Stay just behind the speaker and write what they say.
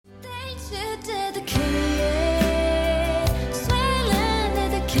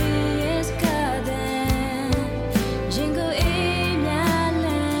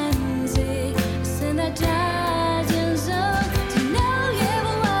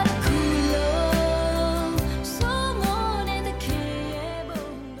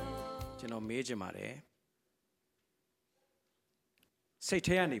စိတ်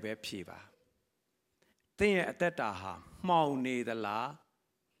ထဲကနေပဲဖြေပါသင်ရဲ့အသက်တာဟာမှောင်နေသလား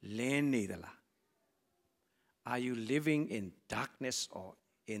လင်းနေသလား Are you living in darkness or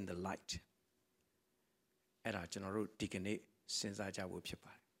in the light အဲ့ဒါကျွန်တော်တို့ဒီကနေ့စဉ်းစားကြဖို့ဖြစ်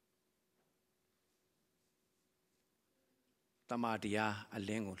ပါတယ်တမန်တရားအလ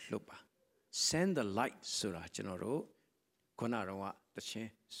င်းကိုလှုပ်ပါ Send the light ဆိုတာကျွန်တော်တို့ခုနကတော့တခြင်း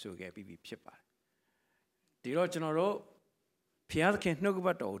ဆိုခဲ့ပြီးဖြစ်ပါတယ်ဒီတော့ကျွန်တော်တို့ဖျားသခင်နှုတ်ကပ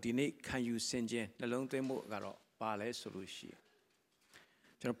တ်တော်ဒီနေ့ခံယူဆင်ခြင်နှလုံးသွင်းဖို့ကတော့ပါလဲဆိုလို့ရှိရင်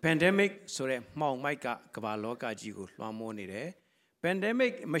ကျွန်တော် pandemic ဆိုတဲ့မှောင်မိုက်ကကမ္ဘာလောကကြီးကိုလွှမ်းမိုးနေတယ်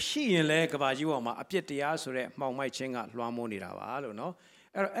pandemic မရှိရင်လည်းကမ္ဘာကြီးပေါ်မှာအပြစ်တရားဆိုတဲ့မှောင်မိုက်ခြင်းကလွှမ်းမိုးနေတာပါလို့နော်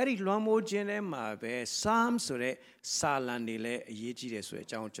အဲ့ဒီလွှမ်းမိုးခြင်းထဲမှာပဲ Psalm ဆိုတဲ့စာလံတွေလည်းအရေးကြီးတယ်ဆိုတဲ့အ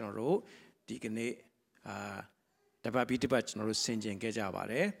ကြောင်းကျွန်တော်တို့ဒီကနေ့တပတ်ပြီးတပတ်ကျွန်တော်တို့ဆင်ခြင်ခဲ့ကြပါ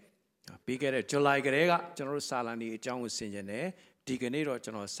တယ်ပြီးခဲ့တဲ့ July ကလေးကကျွန်တော်တို့စာလံဒီအကြောင်းကိုဆင်ခြင်တယ်ဒီကနေ့တော့ကျွ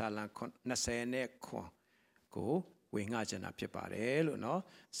န်တော်စာလံ20နဲ့ခွန်ကိုဝေငှချင်တာဖြစ်ပါတယ်လို့เนาะ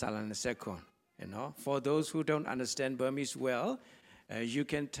စာလံ20ခွန်you know for those who don't understand Burmese well you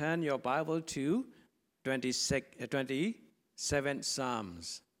can turn your Bible to 27 Psalms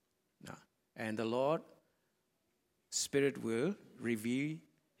and the Lord Spirit will reveal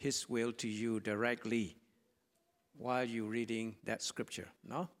his will to you directly while you reading that scripture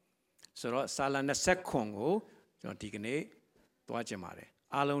noဆိုတော့စာလံ20ခွန်ကိုကျွန်တော်ဒီကနေ့သွားကြပါတယ်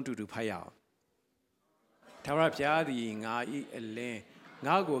အားလုံးတူတူဖတ်ရအောင်ထာဝရဘုရားသည်ငါ၏အလင်း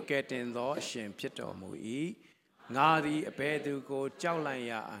ငါကိုကယ်တင်သောအရှင်ဖြစ်တော်မူ၏ငါသည်အဘယ်သူကိုကြောက်လန့်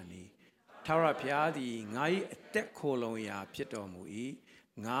ရအာနည်းထာဝရဘုရားသည်ငါ၏အသက်ခိုလုံရာဖြစ်တော်မူ၏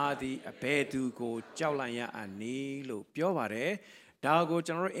ငါသည်အဘယ်သူကိုကြောက်လန့်ရအာနည်းလို့ပြောပါတယ်ဒါကို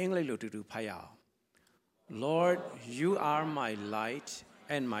ကျွန်တော်တို့အင်္ဂလိပ်လိုတူတူဖတ်ရအောင် Lord you are my light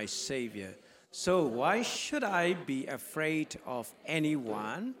and my Savior. So why should I be afraid of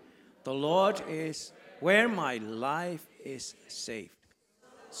anyone? The Lord is where my life is safe.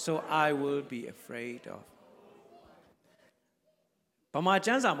 So I will be afraid of. ဗမာကျ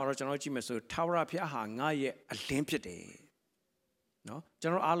မ်းစာမှာတော့ကျွန်တော်ကြည့်မယ်ဆိုထာဝရဘုရားဟာငါရဲ့အလင်းဖြစ်တယ်။နော်ကျွ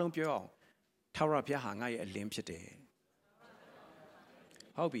န်တော်အားလုံးပြောအောင်ထာဝရဘုရားဟာငါရဲ့အလင်းဖြစ်တယ်။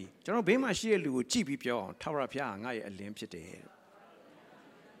ဟုတ်ပြီကျွန်တော်ဘေးမှာရှိတဲ့လူကိုကြည့်ပြီးပြောအောင်ထာဝရဘုရားဟာငါရဲ့အလင်းဖြစ်တယ်။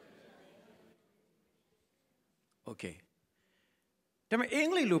 Okay ဒါပေမဲ့အင်္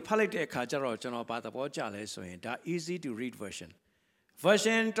ဂလိပ်လိုဖတ်လိုက်တဲ့အခါကျတော့ကျွန်တော်ဘာသဘောကျလဲဆိုရင်ဒါ easy to read version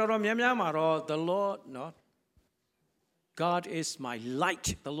တော်တော်များများမှာတော့ the Lord not God is my light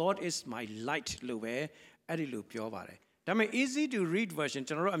the Lord is my light လို့ပဲအဲ့ဒီလိုပြောပါတယ်ဒါပေမဲ့ easy to read version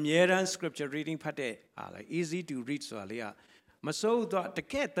ကျွန်တော်တို့အမြဲတမ်း scripture reading ဖတ်တဲ့ဟာလေ easy to read ဆိုတာလေကမစိုးတော့တ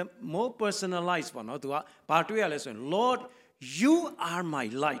ကယ် more personalized ပေါ့နော်သူကဘာတွေ့ရလဲဆိုရင် Lord you are my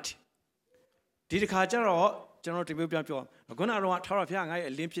light ဒီတစ်ခါကျတော့ကျွန်တော်ဒီလိုပြောခုနကတော့ထာဝရဘုရားငါရဲ့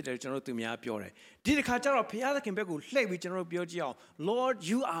အလင်းဖြစ်တယ်ကျွန်တော်တို့သူများပြောတယ်ဒီတစ်ခါကျတော့ဘုရားသခင်ဘက်ကိုလှည့်ပြီးကျွန်တော်တို့ပြောကြည့်အောင် Lord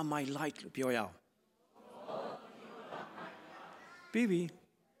you are my light လို့ပြောရအောင်ပြီးပြီ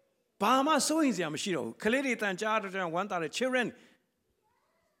ဘာမှစိုးရင်စရာမရှိတော့ဘူးခလေးတွေတန်ကြားတော့ဝမ်းသာတယ် children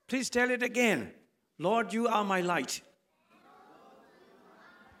please tell it again Lord you are my light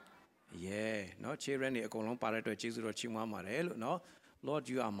yeah နော် children တွေအကုန်လုံးပါတဲ့အတွက်ကျေးဇူးတော်ချီးမွမ်းပါတယ်လို့နော် Lord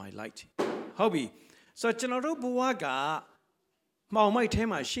you are my light ဟုတ်ပြီဆိုကျွန်တော်တို့ဘဝကမှောင်မိုက်ထဲ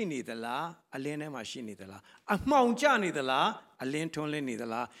မှာရှိနေသလားအလင်းထဲမှာရှိနေသလားအမှောင်ကျနေသလားအလင်းထွန်းလင်းနေသ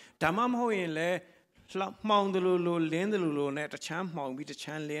လားဒါမှမဟုတ်ရင်လည်းမှောင်တယ်လို့လင်းတယ်လို့နဲ့တချမ်းမှောင်ပြီးတချ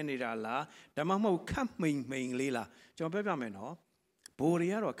မ်းလင်းနေတာလားဒါမှမဟုတ်ခတ်မိန်လေးလားကျွန်တော်ပြောပြမယ်နော်ဘိုးတွေ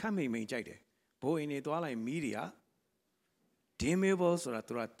ကတော့ခတ်မိန်ကြိုက်တယ်ဘိုးအိမ်တွေသွားလိုက်မီးတွေက dimmable ဆိုတာ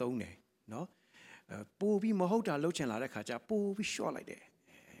သူကသုံးတယ်နော်ပို့ပြီးမဟုတ်တာလှုပ်ချင်လာတဲ့ခါကျပို့ပြီး short လိုက်တယ်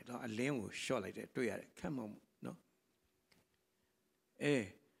တော့အလင်းကို short လိုက်တယ်တွေ့ရတယ်ခတ်မနော်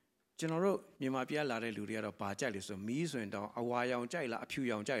ကျွန်တော်တို့မြန်မာပြည်လာတဲ့လူတွေကတော့ဘာကြိုက်လဲဆိုမီးဆိုရင်တော့အဝါရောင်ကြိုက်လားအဖြူ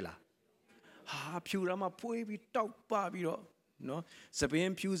ရောင်ကြိုက်လားဟာဖြူရမှာဖွေးပြီးတောက်ပပြီးတော့နော်သပင်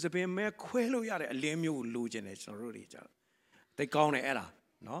ဖြူသပင်မဲခွဲလို့ရတဲ့အလင်းမျိုးကိုလိုချင်တယ်ကျွန်တော်တို့တွေကြတော့သိကောင်းတယ်အဲ့ဒါ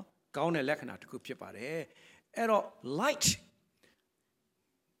နော်ကောင်းတဲ့လက္ခဏာတစ်ခုဖြစ်ပါတယ်အဲ့တော့ light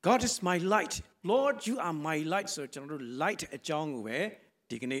God is my light Lord you are my light ဆိုကျွန်တော်တို့ light အကြောင်းကိုပဲ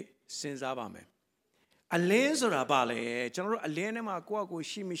ဒီကနေ့စဉ်းစားပါမယ်အလင်းဆိုတာဘာလဲကျွန်တော်တို့အလင်းထဲမှာကိုယ့်အကို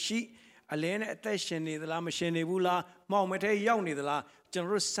ရှိမရှိ အလင်းနဲ့အသက်ရှင်နေသလားမရှင်နေဘူးလားမောင်မထဲရောက်နေသလားကျွန်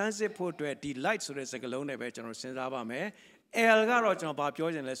တော်တို့စမ်းစစ်ဖို့အတွက်ဒီ light ဆိုတဲ့စကားလုံးနဲ့ပဲကျွန်တော်စဉ်းစားပါမယ် L ကတော့ကျွန်တော်ဘာပြော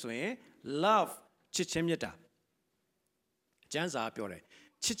ချင်လဲဆိုရင် love ချစ်ချင်းမေတ္တာကျမ်းစာပြောတယ်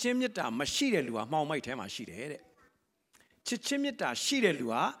ချစ်ချင်းမေတ္တာမရှိတဲ့လူကမှောင်မိုက်ထဲမှာရှိတယ်တဲ့ချစ်ချင်းမေတ္တာရှိတဲ့လူ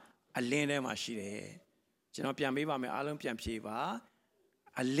ကအလင်းထဲမှာရှိတယ်ကျွန်တော်ပြန်ပေးပါမယ်အားလုံးပြန်ဖြေပါ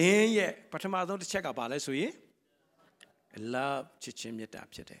အလင်းရဲ့ပထမဆုံးတစ်ချက်ကဘာလဲဆိုရင် love ချစ်ချင်းမေတ္တာ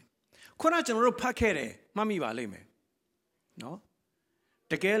ဖြစ်တယ်ခုနကျွန်တော်တို့ဖတ်ခဲ့တယ်မှတ်မိပါလိမ့်မယ်နော်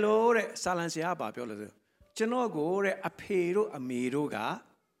တကယ်လို့တဲ့စာလံဆရာကပြောလို့ဆိုကျွန်တော်ကိုတဲ့အဖေတို့အမေတို့က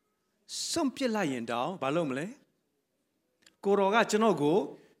စွန့်ပစ်လိုက်ရင်တောင်ဘာလုပ်မလဲကိုတော်ကကျွန်တော်ကို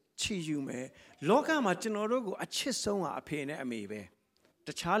ချီယူမယ်လောကမှာကျွန်တော်တို့ကိုအချစ်ဆုံးကအဖေနဲ့အမေပဲတ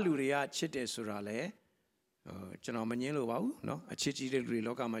ခြားလူတွေကချစ်တယ်ဆိုတာလေကျွန်တော်မငင်းလို့ပါဘူးเนาะအချစ်ကြီးတဲ့လူတွေ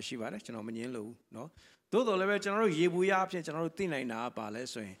လောကမှာရှိပါတယ်ကျွန်တော်မငင်းလို့ဘူးเนาะသို့တော်လည်းပဲကျွန်တော်တို့ရေဘူးရအဖြစ်ကျွန်တော်တို့သိနိုင်တာကပါလဲ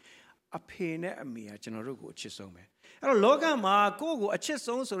ဆိုရင်အဖေနဲ့အမေကကျွန်တော်တို့ကိုအချစ်ဆုံးပဲအဲ့တော့လောကမှာကိုယ့်ကိုအချစ်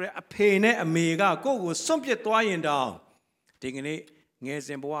ဆုံးဆိုတဲ့အဖေနဲ့အမေကကိုယ့်ကိုစွန့်ပစ်သွားရင်တောင်ဒီကနေ့ငယ်စ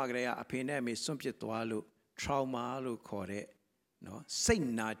ဉ်ဘဝကလေးကအဖေနဲ့အမေစွန့်ပစ်သွားလို့ trauma လို့ခေါ်တဲ့နော်စိတ်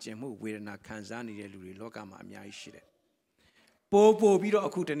နာကျင်မှုဝေဒနာခံစားနေတဲ့လူတွေလောကမှာအများကြီးရှိတယ်ပို့ပြီးတော့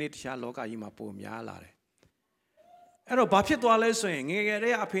အခုတနေ့တခြားလောကကြီးမှာပိုများလာတယ်အဲ့တော့ဘာဖြစ်သွားလဲဆိုရင်ငယ်ငယ်တ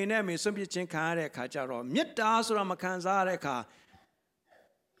ည်းကအဖေနဲ့အမေစွန့်ပစ်ခြင်းခံရတဲ့အခါကျတော့မေတ္တာဆိုတာမခံစားရတဲ့အခါ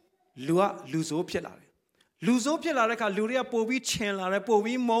လူကလူဆိုးဖြစ်လာတယ်လူဆိုးဖြစ်လာတဲ့အခါလူတွေကပို့ပြီးချင်လာတယ်ပို့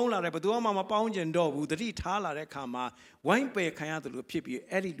ပြီးမုန်းလာတယ်ဘယ်သူမှမပေါင်းကျင်တော့ဘူးတတိထားလာတဲ့အခါမှာဝိုင်းပယ်ခံရတယ်လို့ဖြစ်ပြီး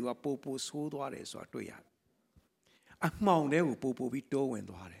အဲ့ဒီလူကပို့ဆိုးသွားတယ်ဆိုတာတွေ့ရတယ်အမှောင်ထဲကိုပို့ပြီးတိုးဝင်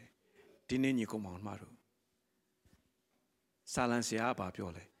သွားတယ်ဒီနေ့ညီကောင်မောင်မတို့စာလံဆရာကပြော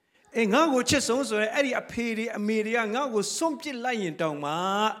လဲအေးငါ့ကိုချစ်ဆုံးဆိုရင်အဲ့ဒီအဖေတွေအမေတွေကငါ့ကိုစွန့်ပစ်လိုက်ရင်တောင်မှ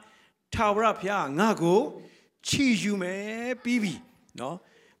ထာဝရဘုရားငါ့ကိုချီယူမယ်ပြီးပြီနော်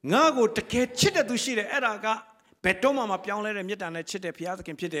ငါ့ကိုတကယ်ချစ်တဲ့သူရှိတယ်အဲ့ဒါကဘယ်တော့မှမပြောင်းလဲတဲ့မေတ္တာနဲ့ချစ်တဲ့ဘုရားသခ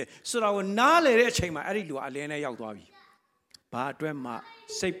င်ဖြစ်တယ်ဆိုတာကိုနားလည်တဲ့အချိန်မှာအဲ့ဒီလူကအလင်းနဲ့ရောက်သွားပြီဘာအတွက်မှ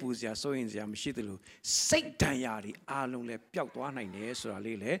စိတ်ပူစရာစိုးရင်စရာမရှိသလိုစိတ်ဒဏ်ရာတွေအားလုံးလည်းပျောက်သွားနိုင်တယ်ဆိုတာ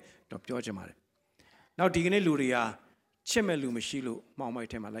လေးလည်းတော့ပြောချင်ပါတယ်နောက်ဒီကနေ့လူတွေကချစ်မဲ့လူမရှိလို့မှောင်မိုက်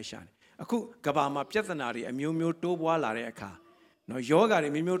ထဲမှာလိုက်ရှာတယ်အခုကဘာမှာပြဿနာတွေအမျိုးမျိုးတိုးပွားလာတဲ့အခါနော်ယောဂါတွေ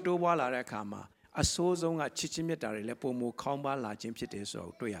မျိုးမျိုးတိုးပွားလာတဲ့အခါမှာအဆိုးဆုံးကချစ်ချင်းမြတ်တာတွေလည်းပုံမခေါင်းပါလာခြင်းဖြစ်တယ်ဆို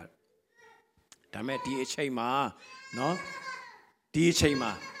တော့တွေ့ရတယ်ဒါမဲ့ဒီအချိန်မှာနော်ဒီအချိန်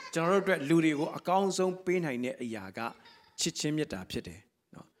မှာကျွန်တော်တို့အတွက်လူတွေကိုအကောင်းဆုံးပေးနိုင်တဲ့အရာကချစ်ချင်းမြတ်တာဖြစ်တယ်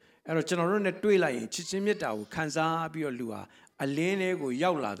နော်အဲ့တော့ကျွန်တော်တို့နဲ့တွေ့လိုက်ရင်ချစ်ချင်းမြတ်တာကိုခံစားပြီးတော့လူဟာအလင်းလေးကို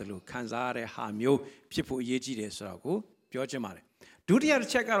ရောက်လာတယ်လို့ခံစားရတဲ့ဟာမျိုးဖြစ်ဖို့အရေးကြီးတယ်ဆိုတော့ကိုပြောချင်ပါတယ်ဒုတိယတစ်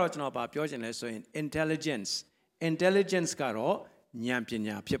ချက်ကတော့ကျွန်တော်ပြောချင်လဲဆိုရင် intelligence ကတော့ဉာဏ်ပ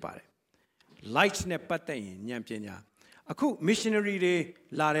ညာဖြစ်ပါတယ် light နဲ့ပတ်သက်ရင်ဉာဏ်ပညာအခု missionary တွေ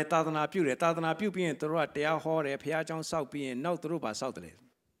လာတယ်သာသနာပြုတယ်သာသနာပြုပြီးရင်တို့ကတရားဟောတယ်ဘုရားကျောင်းဆောက်ပြီးရင်နောက်တို့ဘာဆောက်တယ်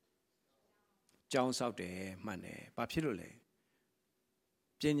ကျောင်းဆောက်တယ်မှန်တယ်ဘာဖြစ်လို့လဲ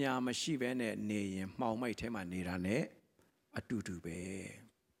ပညာမရှိဘဲနဲ့နေရင်မှောင်မိုက်ထဲမှာနေတာ ਨੇ အတူတူပဲ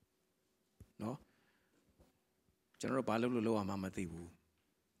เนาะကျွန်တော်တို့ဘာလုပ်လို့လောက်အောင်မသိဘူး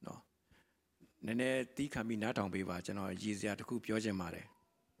เนาะနည်းနည်းတီးခံပြီးနားထောင်ပေးပါကျွန်တော်ရည်စရာတစ်ခုပြောချင်ပါတယ်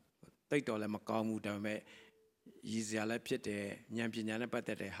တိတ်တော်လည်းမကောင်းဘူးဒါပေမဲ့ရည်စရာလည်းဖြစ်တယ်ဉာဏ်ပညာနဲ့ပတ်သ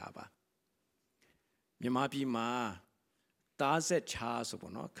က်တဲ့ဟာပါမြန်မာပြည်မှာသားဆက်ချားဆို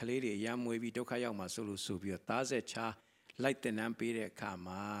ပေါ့နော်ကလေးတွေရမ်းမွေးပြီးဒုက္ခရောက်မှာဆိုလို့ဆိုပြီးတော့သားဆက်ချားလိုက်တင်နှန်းပေးတဲ့အခါ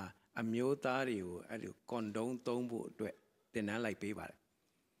မှာအမျိုးသားတွေကိုအဲ့လိုကွန်ဒုံသုံးဖို့အတွက်တင်နှန်းလိုက်ပေးပါတယ်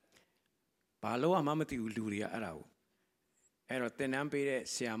ဘာလို့မှမသိဘူးလူတွေကအဲ့ဒါကိုအဲ့တော့တင်နှန်းပေးတဲ့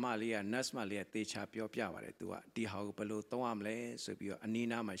ဆရာမလေးက nurse မလေးကတေချာပြောပြပါတယ်သူကဒီဟာကိုဘယ်လိုသုံးရမလဲဆိုပြီးတော့အနီး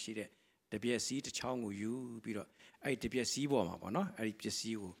နားမှာရှိတဲ့တပြက်စီးတစ်ချောင်းကိုယူပြီးတော့အဲ့ဒီတပြက်စီးပေါ်မှာပေါ့နော်အဲ့ဒီပစ္စ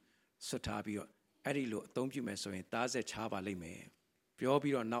ည်းကိုဆွတ်ထားပြီးတော့အဲ့ဒီလိုအသုံးပြုမယ်ဆိုရင်သားဆက်ချားပါလိမ့်မယ်ပြော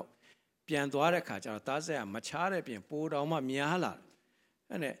ပြီးတော့နောက်ပြန်သွားတဲ့ခါကျတော့သားဆက်ကမချားတဲ့ပြင်ပိုးတောင်မှများလာ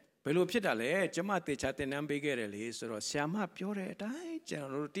အဲ့နဲ့ဘယ်လိုဖြစ်တာလဲကျမတေချာတင်နှန်းပေးခဲ့တယ်လေဆိုတော့ဆရာမပြောတဲ့အတိုင်းကျွန်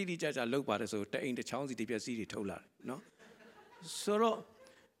တော်တို့တိတိကျကျလုပ်ပါတယ်ဆိုတအိမ်တစ်ချောင်းစီတပြက်စီးတွေထုတ်လာတယ်နော်ဆိုတော့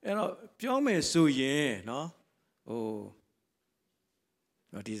အဲ့တော့ပြောမယ်ဆိုရင်နော်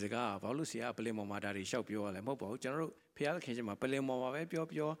ဒီစကားဘာလို့ဆရာပလင်မော်မှာဒါတွေရှောက်ပြောရလဲမဟုတ်ပါဘူးကျွန်တော်တို့ဖခင်ခင်ချင်းမှာပလင်မော်မှာပဲပြော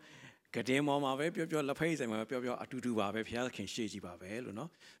ကတဲ့မော်မှာပဲပြောလက်ဖိတ်ဆိုင်မှာပြောအတူတူပါပဲဖခင်ရှေ့ကြည့်ပါပဲလို့နော်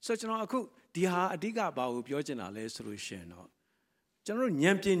ဆိုတော့ကျွန်တော်အခုဒီဟာအဓိကဘာကိုပြောချင်တာလဲဆိုလို့ရှိရင်တော့ကျွန်တော်တို့ဉာ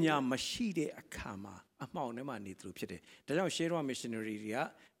ဏ်ပညာမရှိတဲ့အခါမှာအမှောင်ထဲမှာနေသလိုဖြစ်တယ်ဒါကြောင့် share missionary တွေက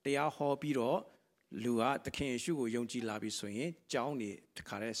တရားဟောပြီးတော့လူကသခင်ယေရှုကိုယုံကြည်လာပြီဆိုရင်ကျောင်းနေတ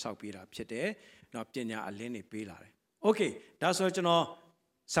ခါတည်းဆောက်ပေးတာဖြစ်တယ်နော်ပညာအလင်းတွေပေးလာတယ်โอเคဒါဆိုကျွန်တော်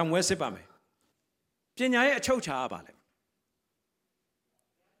ဆံဝဲစစ်ပါမယ်ပညာရဲ့အချုပ်ချာပါလေ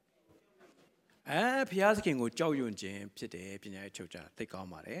ဖျားသခင်ကိုကြောက်ရွံ့ခြင်းဖြစ်တယ်ပညာရေးချုပ်ကြသိကောင်း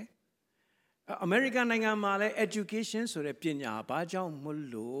ပါတယ်အမေရိကန်နိုင်ငံမှာလည်း education ဆိုတဲ့ပညာဘာကြောင့်မ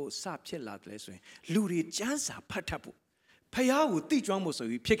လို့စဖြစ်လာတယ်ဆိုရင်လူတွေကျမ်းစာဖတ်တတ်ဖို့ဖျားကိုသိကျွမ်းဖို့ဆို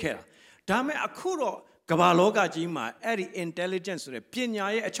ပြီးဖြစ်ခဲ့တာဒါပေမဲ့အခုတော့ကမ္ဘာလောကကြီးမှာအဲ့ဒီ intelligence ဆိုတဲ့ပညာ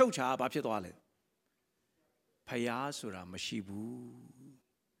ရဲ့အချုပ်အခြာဘာဖြစ်သွားလဲဖျားဆိုတာမရှိဘူး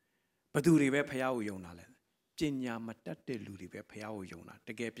ဘသူတွေပဲဖျားကိုယုံတာလဲပညာမတတ်တဲ့လူတွေပဲဖျားကိုယုံတာတ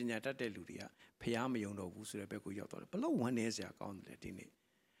ကယ်ပညာတတ်တဲ့လူတွေကဖျားမယုံတော့ဘူးဆိုတဲ့ဘက်ကိုရောက်သွားတယ်ဘလို့ဝမ်းနည်းစရာကောင်းတယ်ဒီနေ့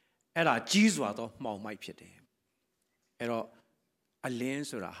အဲ့ဒါကြီးစွာသောမှောင်မိုက်ဖြစ်တယ်အဲ့တော့အလင်း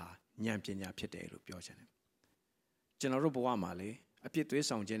ဆိုတာဟာဉာဏ်ပညာဖြစ်တယ်လို့ပြောချင်တယ်ကျွန်တော်တို့ဘဝမှာလေအပြစ်သွေး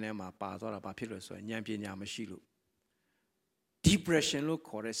ဆောင်ခြင်းထဲမှာပါသွားတာဘာဖြစ်လို့ဆိုရင်ဉာဏ်ပညာမရှိလို့ depression လို့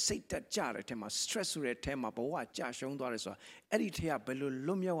ခေါ်တဲ့စိတ်တက်ကြတဲ့အထက်မှာ stress ဆိုတဲ့အထက်မှာဘဝကြာရှုံးသွားတယ်ဆိုတာအဲ့ဒီထက်ကဘယ်လို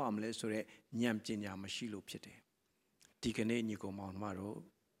လွတ်မြောက်ရမလဲဆိုတဲ့ဉာဏ်ပညာမရှိလို့ဖြစ်တယ်ဒီကနေ့ညီကောင်မောင်တို့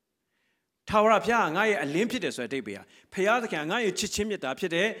ထာဝရဘုရားငါရဲ့အလင်းဖြစ်တယ်ဆိုတဲ့အဓိပ္ပာယ်ဟာဘုရားသခင်ငါရဲ့ချစ်ချင်းမြတ်တာဖြ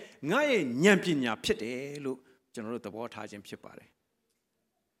စ်တယ်ငါရဲ့ဉာဏ်ပညာဖြစ်တယ်လို့ကျွန်တော်တို့သဘောထားခြင်းဖြစ်ပါတယ်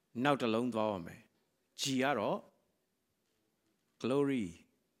နောက်တစ်လုံးသွားပါမယ်G ကတော့ glory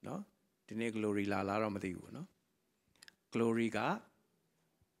နော်ဒီနေ့ glory လာတော့မသိဘူးနော် glory က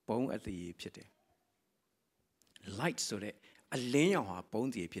ဘုံအသရေဖြစ်တယ် light ဆိုတဲ့အလင်းရောင်ဟာဘုံ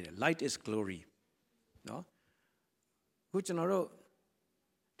အသရေဖြစ်တယ် light is glory နော်ခုကျွန်တော်တို့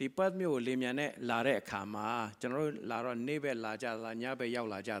ဒီပတ်မျိုးကိုလေမြန်နဲ့လာတဲ့အခါမှာကျွန်တော်တို့လာတော့နေ့ဘက်လာကြသလားညဘက်ရောက်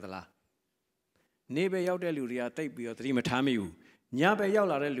လာကြသလားနေ့ဘက်ရောက်တဲ့လူတွေကတိတ်ပြီးတော့သတိမထားမိဘူးညဘက်ရောက်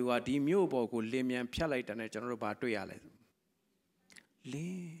လာတဲ့လူကဒီမျိုးပေါ်ကိုလေမြန်ဖြတ်လိုက်တဲ့နဲ့ကျွန်တော်တို့ဘာတွေ့ရလဲလ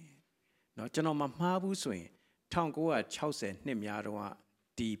င်းနော်ကျွန်တော်မမှားဘူးဆိုရင်1960နှစ်များတုန်းက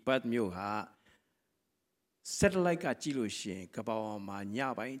ဒီပတ်မျိုးဟာ satellite ကကြည့်လို့ရှိရင်ကမ္ဘာပေါ်မှာည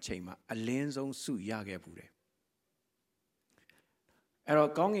ပိုင်းအချိန်မှာအလင်းဆုံးစုရခဲ့ဘူးတယ်အဲ့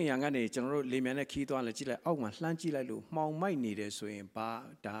တော့ကောင်းကင်ယံကနေကျွန်တော်တို့လေမြန်နဲ့ခီးသွားလဲကြည့်လိုက်အောက်မှာလှမ်းကြည့်လိုက်လို့မှောင်မိုက်နေတယ်ဆိုရင်ဘာ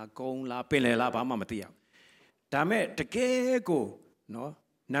ဒါကုန်းလားပင်လယ်လားဘာမှမသိရဘူးဒါမဲ့တကယ်ကိုနော်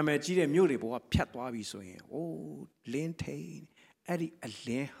နာမည်ကြီးတဲ့မြို့တွေဘောကဖြတ်သွားပြီဆိုရင်အိုးလင်းထိန်အဲ့ဒီအလ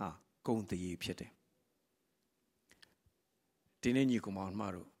င်းဟာဂုဏ်တရေဖြစ်တယ်ဒီနေ့ညီကောင်မ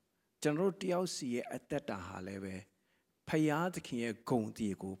တို့ကျွန်တော်တို့တယောက်စီရဲ့အသက်တာဟာလည်းပဲဖယားသခင်ရဲ့ဂုဏ်တ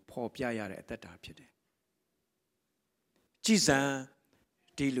ရေကိုဖော်ပြရတဲ့အသက်တာဖြစ်တယ်ကြည်စံ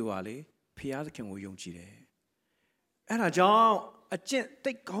ဒီလူဟာလေဖယားသခင်ကိုယုံကြည်တယ်အဲ့ဒါကြောင့်အကျင့်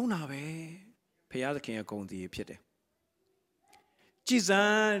သိကောင်းတာပဲဖယားသခင်ရဲ့ဂုဏ်တရေဖြစ်တယ်ကြည်စံ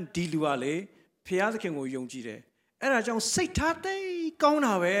ဒီလူဟာလေဖယားသခင်ကိုယုံကြည်တယ်အဲ့ဒါကြောင့်စိတ်ထားသိကောင်း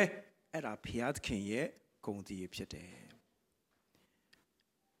တာပဲအဲ့ဒါဖယားသခင်ရဲ့ဂုဏ်တရေဖြစ်တယ်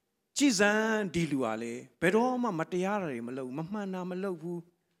ကြည်စံဒီလူဟာလေဘယ်တော့မှမတရားတာတွေမလုပ်မမှန်တာမလုပ်ဘူး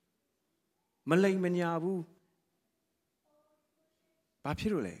မလိမ်မညာဘူးဘာဖြ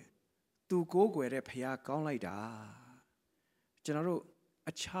စ်လို့လဲသူကိုးကွယ်တဲ့ဖယားကောင်းလိုက်တာကျွန်တော်တို့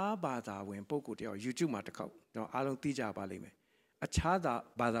အခြားဘာသာဝင်ပုဂ္ဂိုလ်တယောက် YouTube မှာတစ်ခေါက်ကျွန်တော်အားလုံးသိကြပါလိမ့်မယ်အခြား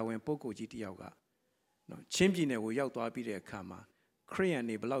ဘာသာဝင်ပုဂ္ဂိုလ်ကြီးတယောက်ကနော်ချင်းပြည်နယ်ကိုရောက်သွားပြီးတဲ့အခါမှာခရိယန်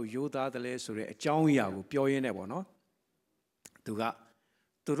တွေဘလောက်ရိုးသားတယ်လဲဆိုတဲ့အကြောင်းအရာကိုပြောရင်းနဲ့ပေါ့နော်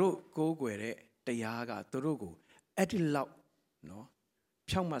သူတို့ကိုးကွယ်တဲ့တရားကသူတို့ကိုအဲ့ဒီလောက်နော်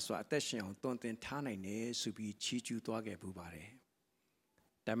ဖြောင့်မတ်စွာအသက်ရှင်အောင်တွင်တင်ထားနိုင်တယ်ဆိုပြီးချီးကျူးသွားခဲ့ပူပါတယ်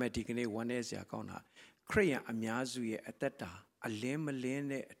ဒါမဲ့ဒီကနေ့ဝမ်းနည်းစရာကောင်းတာခရိယန်အများစုရဲ့အသက်တာအလင်းမလင်း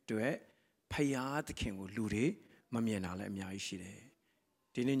တဲ့အတွက်ဖယားသခင်ကိုလူတွေမမြင်တာလည်းအများကြီးရှိတယ်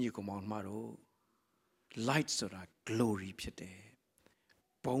ဒီနေ့ညီကောင်မောင်မတို့ light ဆိုတာ glory ဖြစ်တယ်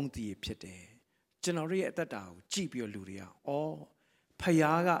ဘုံတည်ဖြစ်တယ်ကျွန်တော်ရဲ့အသက်တာကိုကြည့်ပြီးလူတွေကအော်ဖ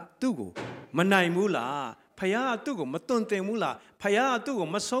ယားကသူ့ကိုမနိုင်ဘူးလားဖယားကသူ့ကိုမတွင်တင်ဘူးလားဖယားကသူ့ကို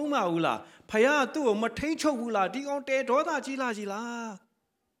မဆုံးမဘူးလားဖယားကသူ့ကိုမထိန်ချုပ်ဘူးလားဒီကောင်တဲဒေါသကြီးလား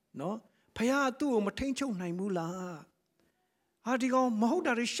နော်ဖယားကသူ့ကိုမထိန်ချုပ်နိုင်ဘူးလားဟာဒီကောင်မဟုတ်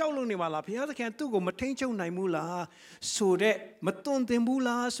တာတွေရှောက်လို့နေပါလားဘုရားသခင်သူ့ကိုမထိန်ချုပ်နိုင်ဘူးလားဆိုတဲ့မတွင်တင်ဘူး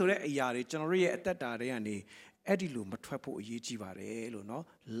လားဆိုတဲ့အရာတွေကျွန်တော်ရဲ့အသက်တာတွေကနေအဲ့ဒီလိုမထွက်ဖို့အရေးကြီးပါတယ်လို့နော်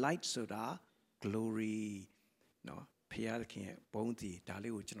light ဆိုတာ glory နော်ဘုရားသခင်ရဲ့ဘုန်းတည်ဒါ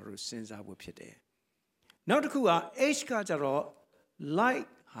လေးကိုကျွန်တော်တို့စဉ်းစားဖို့ဖြစ်တယ်နောက်တစ်ခုက H ကကြတော့ light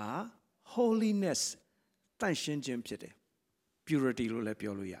ဟာ holiness တန်ရှင်းခြင်းဖြစ်တယ် purity လို့လည်း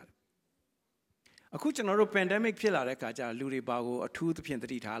ပြောလို့ရတယ်အခုကျွန်တော်တို့ pandemic ဖြစ်လာတဲ့အခါကျလူတွေဘာကိုအထူးသဖြင့်သ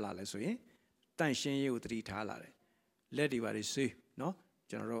တိထားလာလဲဆိုရင်တန့်ရှင်းရေးကိုသတိထားလာတယ်လက်တွေပါဆေးเนาะ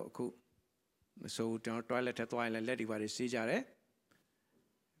ကျွန်တော်တို့အခုမဆိုကျွန်တော် toilet ထဲသွားရင်လည်းလက်တွေပါဆေးကြတယ်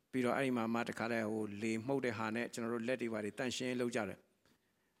ပြီးတော့အဲ့ဒီမှာတခါလဲဟိုလေမှုတ်တဲ့ဟာနဲ့ကျွန်တော်တို့လက်တွေပါတန့်ရှင်းလုပ်ကြတယ်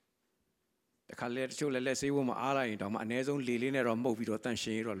တခါလဲတချို့လက်ဆေးဖို့မအားလိုက်ရင်တော့မှအနည်းဆုံးလေလေးနဲ့တော့မှုတ်ပြီးတော့တန့်ရှ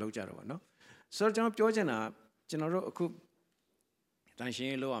င်းရေးတော့လုပ်ကြတော့ဗောနော်ဆိုတော့ကျွန်တော်ပြောချင်တာကျွန်တော်တို့အခုတ တန်ရှ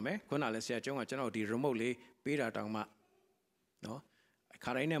င်းလို့ရမယ်ခုနလည်းဆရာကျောင်းကကျွန်တော်ဒီ remote လေးပေးတာတောင်မှနော်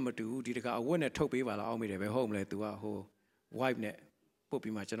ခါတိုင်းနဲ့မတူဘူးဒီတကအဝတ်နဲ့ထုတ်ပေးပါလားအောက်မိတယ်ပဲဟုတ်မလဲ तू ကဟို wipe နဲ့ပုတ်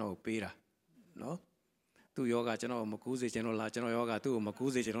ပြီးမှကျွန်တော်ကိုပေးတာနော်သူယောဂကျွန်တော်မကူးစေကျွန်တော်လားကျွန်တော်ယောဂသူ့ကိုမ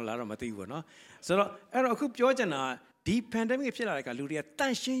ကူးစေကျွန်တော်လားတော့မသိဘူးပေါ့နော်ဆိုတော့အဲ့တော့အခုပြောချင်တာဒီ pandemic ဖြစ်လာတဲ့အခါလူတွေကတ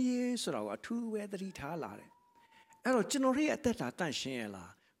န့်ရှင်းရေးဆိုတာကိုအထူးပဲသတိထားလာတယ်အဲ့တော့ကျွန်တော်ရဲ့အသက်တာတန့်ရှင်းရ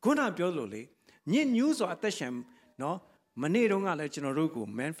လားခုနပြောလို့လေညစ်ညူးဆိုအသက်ရှင်နော်မနေ့တုန်းကလည်းကျွန်တော်တို့ကို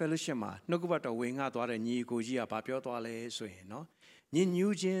man fellowship မှာနှုတ်ကပတ်တော်ဝင်ငှသွားတဲ့ညီကိုကြီးကဗာပြောသွားလဲဆိုရင်နော်ညစ်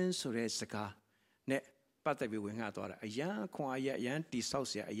ညူးခြင်းဆိုတဲ့စကားနဲ့ပတ်သက်ပြီးဝင်ငှသွားတာအယံခွန်အားရအယံတိဆောက်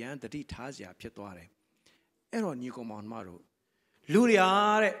เสียအယံတတိထားเสียဖြစ်သွားတယ်အဲ့တော့ညီကောင်မောင်မတို့လူတွေ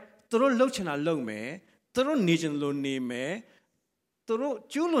အားတဲ့သူတို့လှုပ်ချင်တာလှုပ်မယ်သူတို့နေချင်လို့နေမယ်သူတို့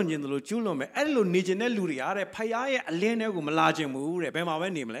ကျူးလွန်ချင်တယ်လို့ကျူးလွန်မယ်အဲ့လိုနေချင်တဲ့လူတွေအားတဲ့ဖခင်ရဲ့အလင်းတွေကိုမလာချင်ဘူးတဲ့ဘယ်မှာပဲ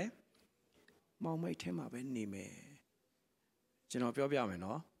နေမလဲမောင်မိုက်ထဲမှာပဲနေမယ်ကျွန်တော်ပြောပြမယ်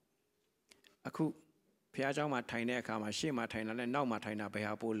နော်အခုဖခင်เจ้าမှာထိုင်တဲ့အခါမှာရှေ့မှာထိုင်တာနဲ့နောက်မှာထိုင်တာဘယ်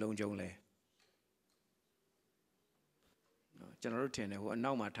ဟာပိုလုံခြုံလဲကျွန်တော်တို့ထင်တယ်ဟိုအ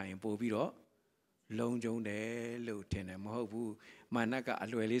နောက်မှာထိုင်ရင်ပို့ပြီးတော့လုံခြုံတယ်လို့ထင်တယ်မဟုတ်ဘူးမာနကအ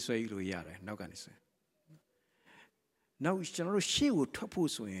လွယ်လေးဆွဲယူလို့ရတယ်နောက်ကနေဆွဲနောက်ကျွန်တော်တို့ရှေ့ကိုထွက်ဖို့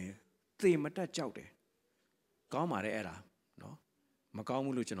ဆိုရင်သေမတက်ကြောက်တယ်ကောင်းပါတယ်အဲ့ဒါနော်မကောင်း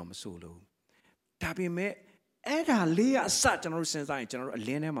ဘူးလို့ကျွန်တော်မဆိုလို့ဒါပေမဲ့အဲ့ဒါလေးကအစကျွန်တော်တို့စဉ်းစားရင်ကျွန်တော်တို့အလ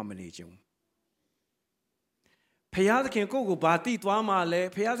င်းထဲမှာမနေချင်ဘူးဖျားသခင်ကိုယ့်ကိုဘာတိသွားမှလဲ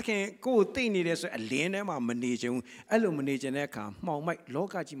ဖျားသခင်ကိုယ့်ကိုသိနေတယ်ဆိုရင်အလင်းထဲမှာမနေချင်ဘူးအဲ့လိုမနေချင်တဲ့အခါမှောင်မိုက်လော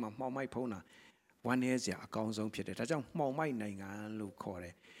ကကြီးမှာမှောင်မိုက်ဖုံးတာဝမ်းနည်းစရာအကောင်းဆုံးဖြစ်တယ်ဒါကြောင့်မှောင်မိုက်နိုင်ငံလို့ခေါ်တ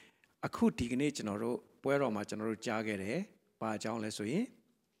ယ်အခုဒီကနေ့ကျွန်တော်တို့ပွဲတော်မှာကျွန်တော်တို့ကြားခဲ့တယ်ဘာအကြောင်းလဲဆိုရင်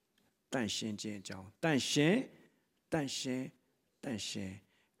တန့်ရှင်းခြင်းအကြောင်းတန့်ရှင်း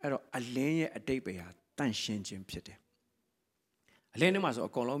အဲ့တော့အလင်းရဲ့အတိတ်ပဲဟာတန့်ရှင်းခြင်းဖြစ်တယ်အလင်းထဲမှာဆို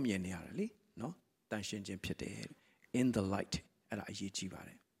အကုန်လုံးမြင်နေရတယ်လीနော်တန့်ရှင်းခြင်းဖြစ်တယ် in the light အဲ့ဒါအရေးကြီးပါတ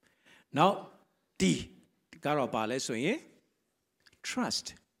ယ်နောက်ဒီကတော့ဘာလဲဆိုရင် trust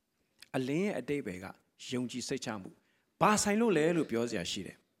အလင်းရဲ့အတိတ်ပဲကယုံကြည်စိတ်ချမှုဘာဆိုင်လို့လဲလို့ပြောစရာရှိတ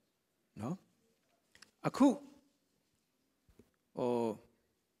ယ်နော်အခု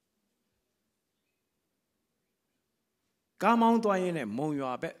ကားမောင်းသွားရင်းနဲ့မုံ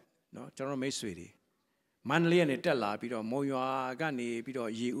ရွာဘက်နော်ကျွန်တော်မိတ်ဆွေတွေမန္တလေးကနေတက်လာပြီးတော့မုံရွာကနေပြီး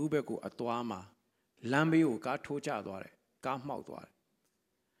တော့ရေဦးဘက်ကိုအသွားမှာလမ်းဘေးကိုကားထိုးကျသွားတယ်ကားမှောက်သွားတယ်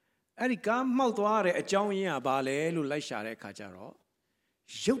အဲ့ဒီကားမှောက်သွားတဲ့အကြောင်းရင်းကဘာလဲလို့လိုက်ရှာတဲ့အခါကျတော့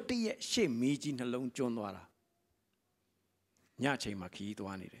ရုတ်တရက်ရှေ့မီးကြီးနှလုံးကျွန်းသွားတာညချိန်မှာခီး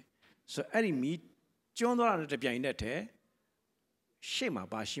သွားနေတယ်ဆိုအဲ့ဒီမီးကျွန်းသွားတဲ့တပြိုင်နက်တည်းရှေ့မှာ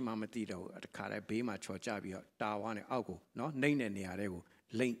ဘာရှိမှမသိတော့ဘူးတခါတည်းဘေးမှာချော်ကျပြီးတော့တာဝါနဲ့အောက်ကိုနော်နှိမ့်တဲ့နေရာတွေကို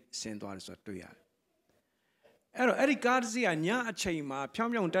လိမ့်ဆင်းသွားတယ်ဆိုတော့တွေ့ရတယ်အဲ့တော့အဲ့ဒီကားတစ်စီးကညအချိန်မှာဖြော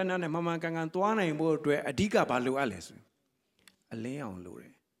င်းဖြောင်းတန်းတန်းနဲ့မမှန်ကန်ကန်သွားနိုင်ဖို့အတွက်အဓိကဘာလိုအပ်လဲဆိုရင်အလင်းအောင်လိုတ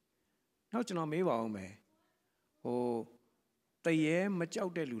ယ်နောက်ကျွန်တော်မေးပါဦးမယ်ဟိုတရေမကြော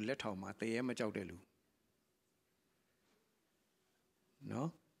က်တဲ့လူလက်ထောင်မှာတရေမကြောက်တဲ့လူနော်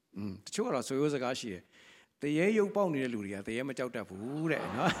တချို့ကတော့ဆိုရိုးစကားရှိတယ်တရေရုပ်ပေါက်နေတဲ့လူတွေကတရေမကြောက်တတ်ဘူးတဲ့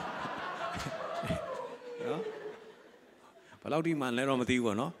နော်နော်ဘယ်လောက်ဒီမှန်လဲတော့မသိဘူး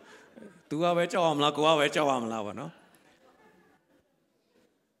ပေါ့နော်သူကပဲကြောက်အောင်မလားကိုကပဲကြောက်အောင်မလားပေါ့နော်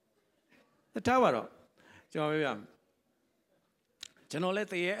ထားပါတော့ကျွန်တော်ပြောပြကျွန်တော်လည်း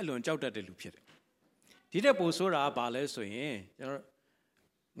တရေအလွန်ကြောက်တတ်တဲ့လူဖြစ်တယ်ဒီတဲ့ပို့ဆိုတာကဘာလဲဆိုရင်ကျွန်တော်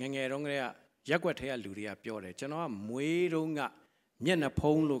ငငယ်တုန်းကရက်ွက်ထဲကလူတွေကပြောတယ်ကျွန်တော်ကမွေးတုန်းကမျက်နှာ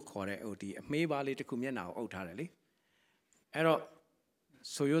ဖုံးလို့ခေါ်တဲ့ဟိုဒီအမေးပါးလေးတစ်ခုမျက်နှာကိုအုပ်ထားတယ်လေအဲ့တော့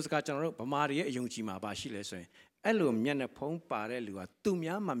ဆိုရိုးစကားကျွန်တော်တို့ဗမာတွေရဲ့အယုံကြည်မှာပါရှိလဲဆိုရင်အဲ့လိုမျက်နှာဖုံးပါတဲ့လူကသူ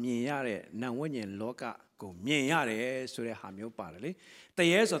များမမြင်ရတဲ့နံဝိညာဉ်လောကကိုမြင်ရတယ်ဆိုတဲ့ဟာမျိုးပါတယ်လေတ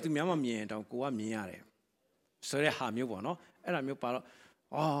ရေဆိုသူများမမြင်ရင်တော့ကိုကမြင်ရတယ်ဆိုတဲ့ဟာမျိုးပေါ့နော်အဲ့ဒါမျိုးပါတော့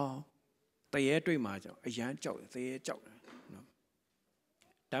တရေတွေ့မှာကြောက်အရန်ကြောက်တယ်တရေကြောက်တယ်နော်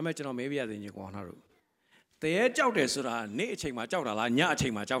ဒါပေမဲ့ကျွန်တော်မေးပြရသေးညီကောင်တို့တရေကြောက်တယ်ဆိုတာနေ့အချိန်မှာကြောက်တာလားညအချိ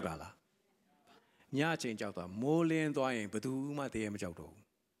န်မှာကြောက်တာလားညအချိန်ကြောက်တာမိုးလင်းသွားရင်ဘယ်သူမှတရေမကြောက်တော့ဘူး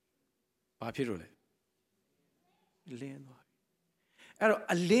ဘာဖြစ်လို့လဲလင်းသွားပြီအဲ့တော့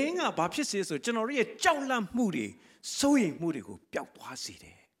အလင်းကဘာဖြစ်စေဆိုကျွန်တော်တို့ရဲ့ကြောက်လန့်မှုတွေစိုးရိမ်မှုတွေကိုပျောက်သွားစေတ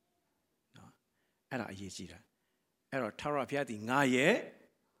ယ်နော်အဲ့ဒါအရေးကြီးတာအဲ့တော့ထာဝရဘုရားသည်ငါရဲ့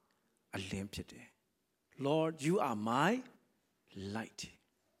အလင်းဖြစ်တယ် Lord you are my light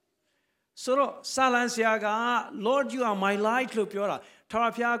ဆိုတော့စာလံဆရာက Lord you are my light လို့ပြောတာထာဝရ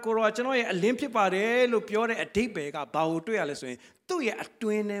ဘုရားကိုရောကျွန်တော်ရဲ့အလင်းဖြစ်ပါတယ်လို့ပြောတဲ့အဓိပ္ပာယ်ကဘာကိုတွေ့ရလဲဆိုရင်သူ့ရဲ့အတွ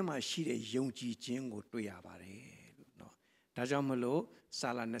င်းထဲမှာရှိတဲ့ယုံကြည်ခြင်းကိုတွေ့ရပါတယ်လို့နော်ဒါကြောင့်မလို့စာ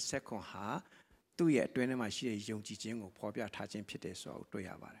လံ20ခွန်ဟာသူ သူ့ရဲ့အတွင်းထဲမှာရှိတဲ့ယုံကြည်ခြင်းကိုဖော်ပြထားခြင်းဖြစ်တယ်ဆိုတာကိုတွေ့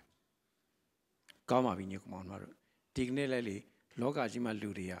ရပါတယ်ကောင်းပါပြီညီကောင်မောင်တို့ဒီကနေ့လည်းလေလောကကြီးမှာလူ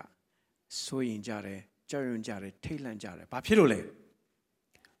တွေကစိုးရင်ကြတယ်ကြောက်ရွံ့ကြတယ်ထိတ်လန့်ကြတယ်ဘာဖြစ်လို့လဲ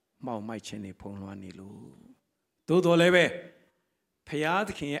မှောင်မိုက်ခြင်းတွေဖုံးလွှမ်းနေလို့သို့တော်လည်းပဲဖယားသ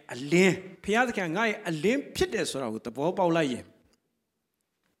ခင်ရဲ့အလင်းဖယားသခင်ငါ့ရဲ့အလင်းဖြစ်တယ်ဆိုတာကိုသဘောပေါက်လိုက်ရင်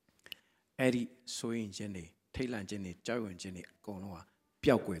အဲ့ဒီစိုးရင်ခြင်းတွေထိတ်လန့်ခြင်းတွေကြောက်ရွံ့ခြင်းတွေအကုန်လုံးဟာ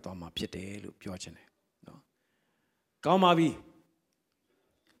ပျောက်ကွယ်သွားမှာဖြစ်တယ်လို့ပြောချင်တယ်နော်ကောင်းပါပြီ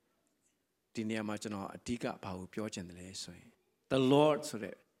ဒီနေရာမှာကျွန်တော်အဓိကဘာကိုပြောချင်တယ်လဲဆိုရင် the Lord ဆို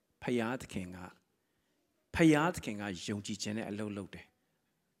တဲ့ဖယားသခင်ကယုံကြည်ခြင်းနဲ့အလုပ်လုပ်တယ်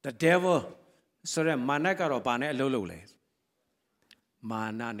the devil ဆိုတဲ့မာနကတော့ဘာနဲ့အလုပ်လုပ်လဲမာ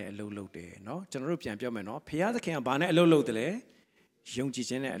နနဲ့အလုပ်လုပ်တယ်เนาะကျွန်တော်တို့ပြန်ပြောမယ်เนาะဖယားသခင်ကဘာနဲ့အလုပ်လုပ်တယ်လဲယုံကြည်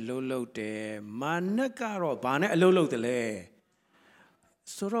ခြင်းနဲ့အလုပ်လုပ်တယ်မာနကတော့ဘာနဲ့အလုပ်လုပ်တယ်လဲ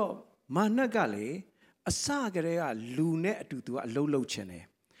ဆိုတော့မာနကလေအစကတည်းကလူနဲ့အတူတူကအလုပ်လုပ်ခြင်းတယ်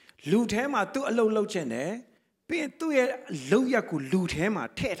လူထဲမှာသူ့အလုပ်လုပ်ခြင်းတယ်ပြီးသူ့ရဲ့အလုပ်ရက်ကိုလူထဲမှာ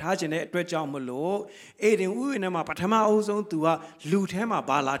ထည့်ထားခြင်းတဲ့အတွက်ကြောင့်မလို့အေဒင်ဥယျာဉ်ထဲမှာပထမအဦးဆုံးသူကလူထဲမှာ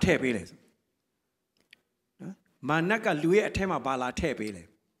ဘာလာထည့်ပေးလဲနော်မာနကလူရဲ့အထက်မှာဘာလာထည့်ပေးလဲ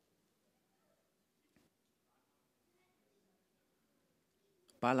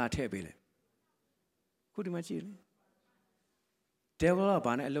ဘာလာထည့်ပေးလဲခုဒီမှာကြည့်လေ devil က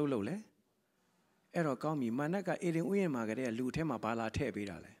ဘာနဲ့အလုပ်လုပ်လဲအဲ့တော့ကောင်းပြီမာနကအေဒင်ဥယျာဉ်မှာကတည်းကလူထဲမှာဘာလာထည့်ပေး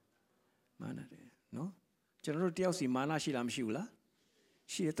တာလဲမာနတယ်နော်ကျွန်တော်တို့တယောက်စီမာနရှိလားမရှိဘူးလား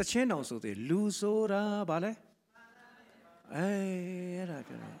ရှိတယ်တချင်းတောင်ဆိုသေးလူဆိုတာဘာလဲအဲ့ဒါ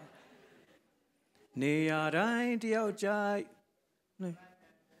ပြောတယ်နေရာတိုင်းတယောက်ကြိုက်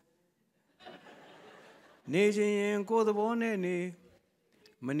နေခြင်းရင်ကိုယ်သဘောနဲ့နေ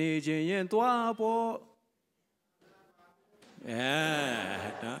မနေခြင်းရင်သွားပေါ်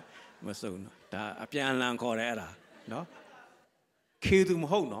နော်မစုံနော်ဒါအပြန်အလှန်ခေါ်တယ်အဲ့ဒါနော်ခေသူမ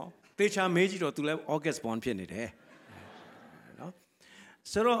ဟုတ်နော်တေချာမေးကြည့်တော့သူလည်း August born ဖြစ်နေတယ်နော်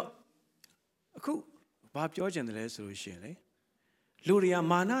ဆိုတော့အခုဘာပြောချင်တယ်လဲဆိုလို့ရှိရင်လေလူတွေက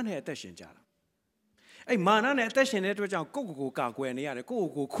မာနနဲ့အသက်ရှင်ကြတာအဲ့မာနနဲ့အသက်ရှင်တဲ့အတွက်ကြောင့်ကိုယ့်ကိုယ်ကာကွယ်နေရတယ်ကိုယ့်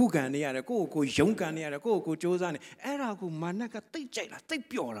ကိုယ်ခုခံနေရတယ်ကိုယ့်ကိုယ်ရုန်းကန်နေရတယ်ကိုယ့်ကိုယ်စ조사နေအဲ့ဒါကိုမာနကတိတ်ကြိုက်တာတိတ်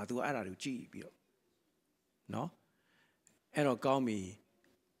ပျော်တာသူကအဲ့ဒါကိုကြည့်ပြီးတော့နော်အဲ့တော့ကောင်းပြီ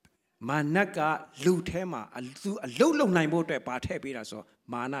မာနကလူထဲမှာသူအလုတ်လုံနိုင်ဖို့အတွက်ပါထည့်ပေးတာဆို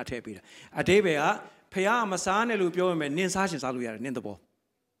မာနထည့်ပေးတာအတိပ္ပယ်ကဖះမစားနဲ့လို့ပြောရမယ်နင်းစားရှင်စားလို့ရတယ်နင်းသဘော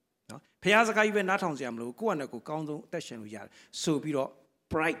နော်ဖះစကားကြီးပဲနားထောင်စရာမလိုကိုယ့်အနေကိုကောင်းဆုံးအသက်ရှင်လို့ရတယ်ဆိုပြီးတော့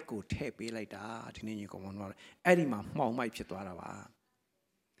bright ကိုထည့်ပေးလိုက်တာဒီနေ့ညီကောင်မတို့အဲ့ဒီမှာမှောင်မိုက်ဖြစ်သွားတာပါ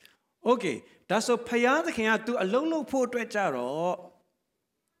okay ဒါဆိုဖះသခင်ကသူအလုံးလုံးဖို့အတွက်ကြတော့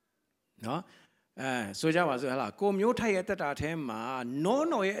နော်ဆိုကြပါစို့ဟလားကိုမျိုးထိုက်ရဲ့အသက်တာထဲမှာနော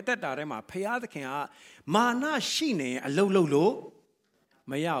နော်ရဲ့အသက်တာထဲမှာဖယားသခင်ကမာနရှိနေအလုတ်လို့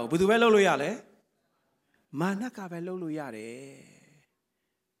မရဘူးဘယ်သူပဲလုပ်လို့ရလဲမာနကပဲလုပ်လို့ရတယ်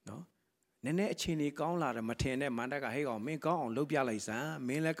နော်နည်းနည်းအခြေအနေကောင်းလာတယ်မထင်နဲ့မာနကဟဲ့ကောင်မင်းကောင်းအောင်လုပ်ပြလိုက်စမ်းမ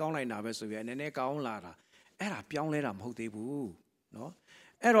င်းလည်းကောင်းလိုက်တာပဲဆိုပြီးနည်းနည်းကောင်းလာတာအဲ့ဒါပြောင်းလဲတာမဟုတ်သေးဘူးနော်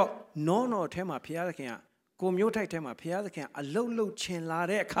အဲ့တော့နောနော်ထဲမှာဖယားသခင်ကကိုမျိုးထိုက်ထဲမှာဖယားသခင်အလုတ်လုပ်ချင်လာ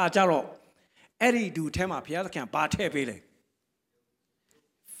တဲ့အခါကျတော့အဲ့ဒီဒူထဲမှာဘုရားသခင်ဘာထည့်ပေးလဲ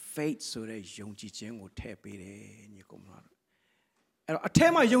faith ဆိုတဲ့ယုံကြည်ခြင်းကိုထည့်ပေးတယ်ညီကောင်မတို့အဲ့တော့အထဲ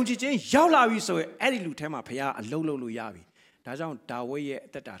မှာယုံကြည်ခြင်းရောက်လာပြီဆိုရင်အဲ့ဒီလူထဲမှာဘုရားအလုံးလုံးလို့ရပြီဒါကြောင့်ဒါဝိဒ်ရဲ့အ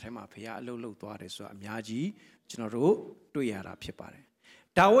သက်တာထဲမှာဘုရားအလုံးလုံးသွားတယ်ဆိုတာအများကြီးကျွန်တော်တို့တွေ့ရတာဖြစ်ပါတယ်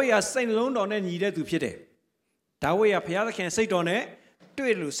ဒါဝိဒ်ကစိတ်နှလုံးတော်နဲ့ညီတဲ့သူဖြစ်တယ်ဒါဝိဒ်ကဘုရားသခင်စိတ်တော်နဲ့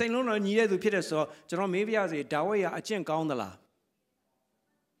တွေ့လို့စိတ်နှလုံးတော်ညီတဲ့သူဖြစ်တယ်ဆိုတော့ကျွန်တော်မေးပြရစီဒါဝိဒ်ကအကျင့်ကောင်းသလား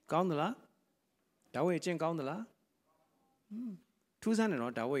ကောင်းသလားဒါဝိဒ်အကျင့်ကောင်းသလားထူးဆန်းတယ်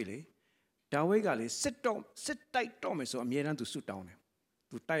နော်ဒါဝိဒ်လေဒါဝိဒ်ကလေစစ်တိုက်တော့မယ်ဆိုအမြဲတမ်းသူဆွတ်တောင်းတယ်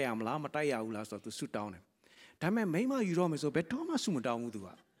သူတိုက်ရမလားမတိုက်ရဘူးလားဆိုတော့သူဆွတ်တောင်းတယ်ဒါပေမဲ့မိမယူတော့မယ်ဆိုဘယ်တော့မှဆွမတောင်းဘူးသူက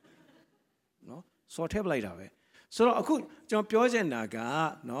နော်စော်ထည့်ပလိုက်တာပဲဆိုတော့အခုကျွန်တော်ပြောချင်တာက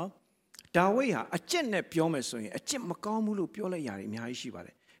နော်ဒါဝိဒ်ဟာအကျင့်နဲ့ပြောမယ်ဆိုရင်အကျင့်မကောင်းဘူးလို့ပြောလိုက်ရတယ်အများကြီးရှိပါတ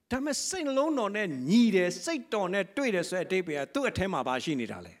ယ်ဒါပေမဲ့စိတ်လုံးတော်နဲ့ညီတယ်စိတ်တော်နဲ့တွေ့တယ်ဆိုတဲ့အတိတ်ပဲသူ့အထဲမှာပါရှိနေ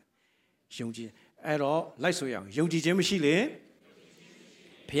တာလေယုံကြည်အဲ့တော့လိုက်ဆိုရအောင်ယုံကြည်ခြင်းမရှိလေ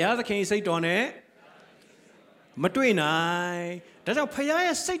ဘုရားသခင်စိတ်တော်နဲ့မတွေ့နိုင်ဒါကြောင့်ဘုရား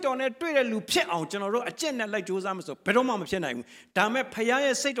ရဲ့စိတ်တော်နဲ့တွေ့တဲ့လူဖြစ်အောင်ကျွန်တော်တို့အကျင့်နဲ့လိုက်ကြိုးစားမဆိုဘယ်တော့မှမဖြစ်နိုင်ဘူးဒါပေမဲ့ဘုရား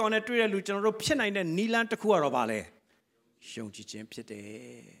ရဲ့စိတ်တော်နဲ့တွေ့တဲ့လူကျွန်တော်တို့ဖြစ်နိုင်တဲ့နီလန်းတစ်ခုကတော့ပါလေယုံကြည်ခြင်းဖြစ်တယ်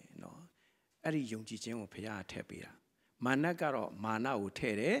နော်အဲ့ဒီယုံကြည်ခြင်းကိုဘုရားထည့်ပေးတာမာနကတော့မာနကိုထ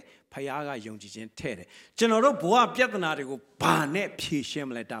ည့်တယ်ဘုရားကယုံကြည်ခြင်းထည့်တယ်ကျွန်တော်တို့ဘဝပြဿနာတွေကိုဘာနဲ့ဖြေရှင်း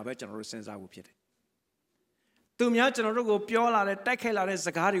မလဲဒါပဲကျွန်တော်တို့စဉ်းစားဖို့ဖြစ်တယ် သူများကျွန်တော်တို့ကိုပြောလာတဲ့တိုက်ခိုက်လာတဲ့စ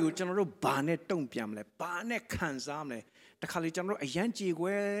ကားတွေကိုကျွန်တော်တို့ဘာနဲ့တုံ့ပြန်မလဲဘာနဲ့ခံစားမလဲတခါလေကျွန်တော်တို့အယံကြေ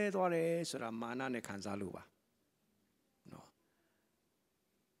ခွဲသွားတယ်ဆိုတာမာနနဲ့ခံစားလို့ပါနော်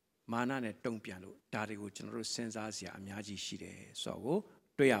မာနနဲ့တုံ့ပြန်လို့ဒါတွေကိုကျွန်တော်တို့စဉ်းစားစရာအများကြီးရှိတယ်ဆိုတော့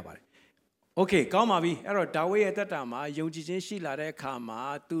တွေ့ရပါတယ်โอเคကောင်းပါပြီအဲ့တော့ဒါဝိဒ်ရဲ့သက်တာမှာယုံကြည်ခြင်းရှိလာတဲ့အခါမှာ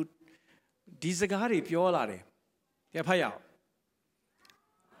သူဒီစကားတွေပြောလာတယ်ကြည့်ဖတ်ရအောင်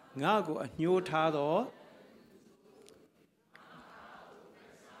ငါ့ကိုအညှိုးထားတော့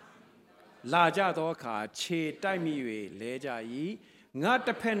လာကြသောအခါခြေတိုက်မိ၍လဲကြ၏ငါတ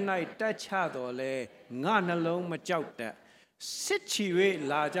စ်ဖက်၌တက်ချတော်လဲငါနှလုံးမကြောက်တတ်စစ်ချီ၍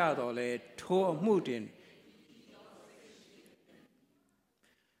လာကြတော်လဲထိုအမှုတင်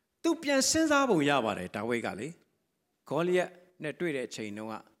သူပြန်စဉ်းစားပုံရပါတယ်ဒါဝိဒ်ကလေဂေါလိယက်နဲ့တွေ့တဲ့အချိန်တု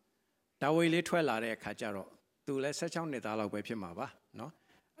န်းကဒါဝိဒ်လေးထွက်လာတဲ့အခါကျတော့သူလည်း16နှစ်သားလောက်ပဲဖြစ်မှာပါနော်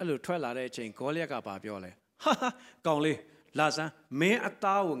အဲ့လိုထွက်လာတဲ့အချိန်ဂေါလိယက်ကပြောလဲဟာကောင်လေးလာစမ်းမင်းအ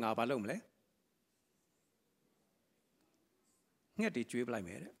သားကိုငါဘာလုပ်မလဲငှက်တွေကျွေးပလိုက်မ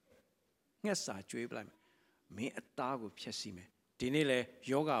ယ်တဲ့ငှက်စာကျွေးပလိုက်မယ်မင်းအသားကိုဖျက်ဆီးမယ်ဒီနေ့လေ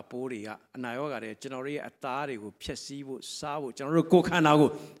ယောဂပိုးတွေကအနာယောဂတွေကျွန်တော်တို့ရဲ့အသားတွေကိုဖျက်ဆီးဖို့စားဖို့ကျွန်တော်တို့ကိုယ်ခန္ဓာကို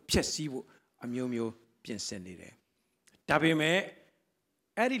ဖျက်ဆီးဖို့အမျိုးမျိုးပြင်ဆင်နေတယ်ဒါပေမဲ့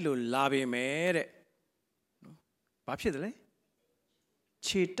အဲ့ဒီလိုလာပေမဲ့တဲ့နော်ဘာဖြစ်တယ်လဲ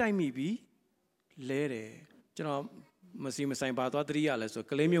ခြေတိုက်မိပြီးလဲတယ်ကျွန်တော်မစီမဆိုင်ပါသွားတတိယလဲဆို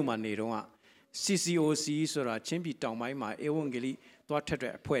ကလေးမျိုးမှာနေတော့CCOC ဆိုတာချင်းပြည်တောင်ပိုင်းမှာဧဝံဂေလိသွားထက်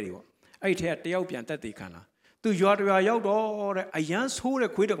တဲ့အဖွဲ့တွေပေါ့အဲ့ဒီထက်ကတယောက်ပြန်တက်သေးခံလားသူရွာတရွာရောက်တော့တဲ့အရန်ဆိုး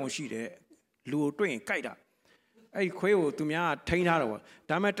တဲ့ခွေးတကောင်ရှိတယ်လူကိုတွေ့ရင်ကြိုက်တာအဲ့ဒီခွေးကိုသူများထိန်းထားတော့ဒါ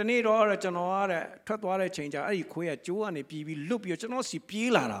ပေမဲ့တနေ့တော့ကျွန်တော်ကတဲ့ထွက်သွားတဲ့ချိန်ကျအဲ့ဒီခွေးကကျိုးကနေပြီးလွတ်ပြီးကျွန်တော်စီ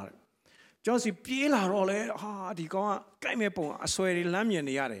ပြေးလာတာကျွန်တော်စီပြေးလာတော့လေဟာဒီကောင်ကကြိုက်မဲ့ပုံအဆွဲတွေလမ်းမြင်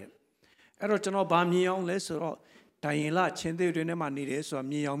နေရတယ်အဲ့တော့ကျွန်တော်ဗာမြင်အောင်လဲဆိုတော့ဒိုင်ရင်လချင်းသေးတွေနဲ့မှနေတယ်ဆိုတာ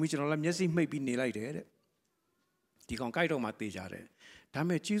မြင်အောင်ပြီးကျွန်တော်လည်းမျက်စိမှိတ်ပြီးနေလိုက်တယ်တဲ့ဒီကောင်ကြိုက်တော့မှတေးကြတယ်ဒါ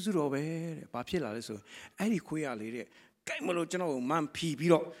မဲ့ကျေးဇူးတော်ပဲတဲ့ဘာဖြစ်လာလဲဆိုအဲ့ဒီခွေးရလေးတဲ့ကြိုက်မလို့ကျွန်တော်ကိုမန်ဖီ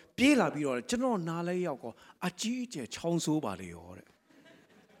ပြီးတော့ပြေးလာပြီးတော့ကျွန်တော်နားလဲရောက်ကောအကြီးအကျယ်ချောင်းဆိုးပါလေရောတဲ့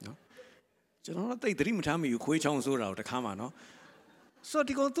နော်ကျွန်တော်တော့တိတ်သတိမထားမိဘူးခွေးချောင်းဆိုးတာကိုတခါမှနော်ဆိုတော့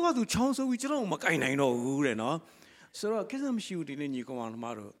ဒီကောင်သူချောင်းဆိုးပြီးကျွန်တော်မကြိုက်နိုင်တော့ဘူးတဲ့နော်ဆိုတော့ကိစ္စမရှိဘူးဒီနေ့ညီကောင်မ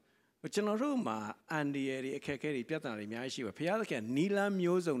တို့ကျွန်တော်တို့မှာအန်ဒီရယ်အခက်အခဲတွေပြဿနာတွေအများကြီးရှိပါဘုရားသခင်နီလန်း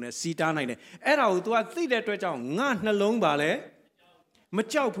မျိုးစုံနဲ့စီတားနိုင်တယ်အဲ့ဒါကို तू သိတဲ့အတွက်ကြောင့်ငါနှလုံးပါလဲမ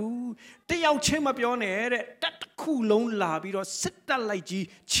ကြောက်ဘူးတယောက်ချင်းမပြောနဲ့တဲ့တက်တစ်ခုလုံးလာပြီးတော့စစ်တက်လိုက်ကြီး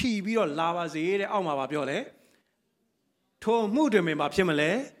ခြီပြီးတော့လာပါစေတဲ့အောက်မှာပါပြောလဲထိုမှုတွေမှာဖြစ်မ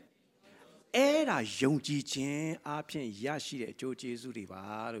လဲအဲ့ဒါယုံကြည်ခြင်းအပြင်ရရှိတဲ့အကျိုးကျေးဇူးတွေပါ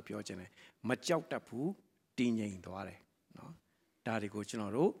လို့ပြောခြင်းတယ်မကြောက်တတ်ဘူးတည်ငြိမ်သွားတယ်နော်ဒါတွေကိုကျွန်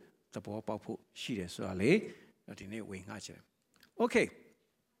တော်တို့သဘောပေါက်ဖို့ရှိတယ်ဆိုတာလေဒီနေ့ဝင်ငှချင်တယ်โอเค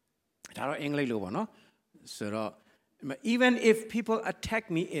ဒါတော့အင်္ဂလိပ်လိုပေါ့နော်ဆိုတော့ even if people attack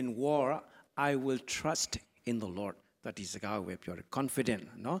me in war I will trust in the Lord that is စကားကိုပဲပြောတယ် confident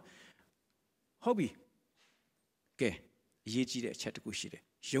နော်ဟုတ်ပြီကဲအရေးကြီးတဲ့အချက်တစ်ခုရှိတယ်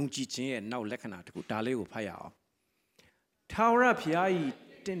ယုံကြည်ခြင်းရဲ့နောက်လက္ခဏာတစ်ခုဒါလေးကိုဖတ်ရအောင်ထာဝရဘုရား၏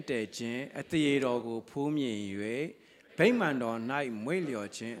တင့်တယ်ခြင်းအသရေတော်ကိုဖိုးမြင်၍ဗိမာန်တော်၌မွေ့လျော်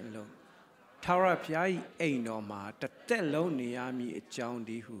ခြင်းအလုံးထာဝရဘုရား၏အိမ်တော်မှာတစ်သက်လုံးနေရမည်အကြောင်း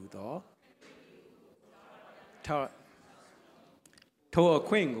ဒီဟုသောထိုအ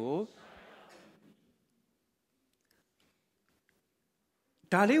ခွင့်ကို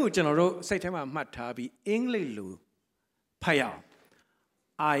ဒါလေးကိုကျွန်တော်တို့စိတ်ထဲမှာမှတ်ထားပြီးအင်္ဂလိပ်လိုဖတ်ရအောင်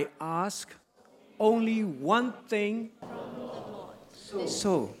I ask only one thing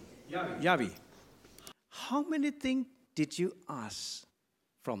so ရပြီ How many things did you ask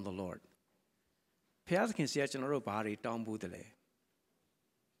from the Lord ဘုရားသခင်ဆီကကျွန်တော်တို့ဘာတွေတောင်းဖို့တလဲ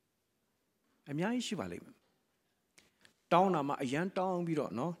အများကြီးရှိပါလိမ့်မယ်တောင်းတာမှအရန်တောင်းပြီး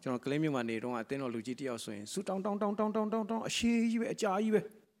တော့နော်ကျွန်တော်ကလေးမျိုးမှာနေတော့အတင်းတော်လူကြီးတယောက်ဆိုရင်စူတောင်းအရှိကြီးပဲအကြာကြီးပဲ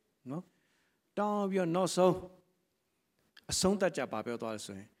နော်တောင်းပြီးတော့နောက်ဆုံးအဆုံးသတ်ကြပါပြောသွားလို့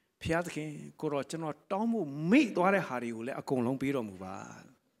ဆိုရင်ဘုရားသခင်ကိုတော့ကျွန်တော်တောင်းဖို့မိသွားတဲ့ဟာတွေကိုလည်းအကုန်လုံးပေးတော်မူပါ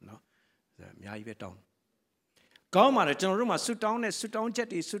နော်အများကြီးပဲတောင်းကောင်းပါတယ်ကျွန်တော်တို့မှာဆွတောင်းတဲ့ဆွတောင်းချက်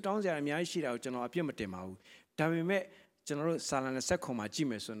တွေဆွတောင်းစရာအများကြီးရှိတာကိုကျွန်တော်အပြစ်မတင်ပါဘူးဒါပေမဲ့ကျွန်တော်တို့စာလံ20ခုမှာကြည့်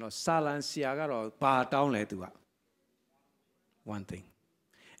မယ်ဆိုတော့စာလံဆရာကတော့ဘာတောင်းလဲသူကone thing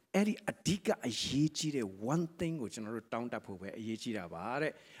အဲ့ဒီအဓိကအရေးကြီးတဲ့ one thing ကိုကျွန်တော်တို့တောင်းတတ်ဖို့ပဲအရေးကြီးတာပါ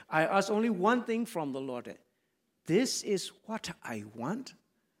တဲ့ I ask only one thing from the Lord this is what I want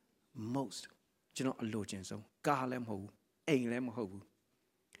most ကျွန်တော်အလိုချင်ဆုံးကားလည်းမဟုတ်ဘူးအိမ်လည်းမဟုတ်ဘူး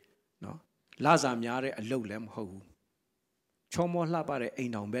เนาะလာစာများတဲ့အလုပ်လည်းမဟုတ်ဘူးချောမောလှပတဲ့အိ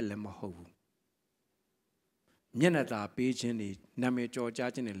မ်တော်ဘက်လည်းမဟုတ်ဘူး မျက်နှာသာပေးခြင်းတွေနာမည်ကျော်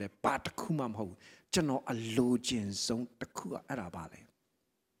ကြားခြင်းတွေလည်းဘာတစ်ခုမှမဟုတ်ဘူးကျွန်တော်အလိုချင်ဆုံးတစ်ခုကအဲ့ဒါပါလေ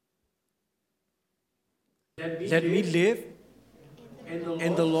Let me live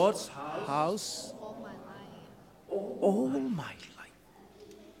in the Lord's house all my life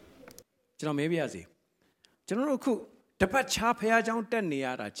ကျွန်တော်မေးပြရစီကျွန်တော်တို့ခုတပတ်ချားဖះเจ้าတက်နေရ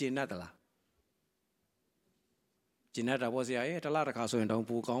တာကျင့်တတ်သလားကျင့်တတ်တာပေါ့ဆရာရဲ့တလားတစ်ခါဆိုရင်တော့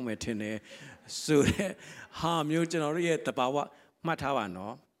ပိုကောင်းမယ်ထင်တယ်ဆိုတဲ့ဟာမျိုးကျွန်တော်တို့ရဲ့တဘာဝမှတ်ထားပါ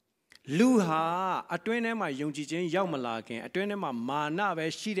နော်လူဟာအတွင်းထဲမှာယုံကြည်ခြင်းရောက်မလာခင်အတွင်းထဲမှာမာနပဲ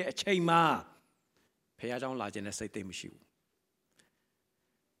ရှိတဲ့အချိန်မှာဖះเจ้าလာခြင်းနဲ့စိတ်သိမ့်မရှိဘူး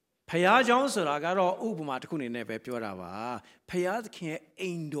ဖះเจ้าဆိုတာကတော့ဥပမာတစ်ခုအနေနဲ့ပဲပြောတာပါဖះသခင်ရဲ့အိ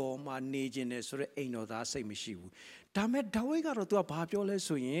မ်တော်မှာနေခြင်းနဲ့ဆိုတဲ့အိမ်တော်သားစိတ်မရှိဘူးဒါမဲ့ဒါဝိဒ်ကတော့ तू ကဘာပြောလဲ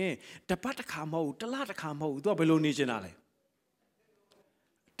ဆိုရင်တပတ်တစ်ခါမဟုတ်တလတစ်ခါမဟုတ် तू ကဘယ်လိုနေခြင်းတာလဲ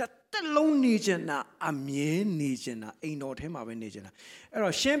တစ်လုံးနေခြင်းတာအမြဲနေခြင်းတာအိမ်တော်ထဲမှာပဲနေခြင်းတာအဲ့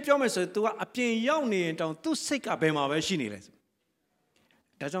တော့ရှင်းပြောမယ်ဆိုရင် तू ကအပြင်ရောက်နေရင်တောင်သူ့စိတ်ကဘယ်မှာပဲရှိနေလဲ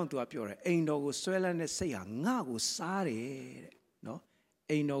ဒါကြောင့် तू ကပြောတယ်အိမ်တော်ကိုဆွဲလန်းတဲ့စိတ်ဟာငါ့ကိုစားတယ်တဲ့နော်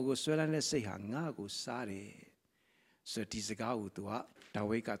အိမ်တော်ကိုဆွဲလန်းတဲ့စိတ်ဟာငါ့ကိုစားတယ်ဆိုဒီစကားကို तू ကဒါ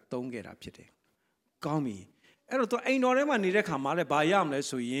ဝိဒ်ကသုံးခဲ့တာဖြစ်တယ်ကောင်းပြီအဲ့တော့ तू အိမ်တော်ထဲမှာနေတဲ့ခါမှာလည်းဘာရမလဲ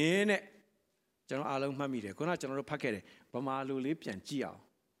ဆိုရင်တဲ့ကျွန်တော်အားလုံးမှတ်မိတယ်ခုနကကျွန်တော်တို့ဖတ်ခဲ့တယ်ဗမာလူလေးပြန်ကြည့်အောင်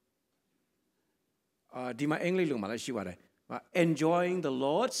ဒီမှာအင်္ဂလိပ်လိုမှလည်းရှိပါတယ် enjoying the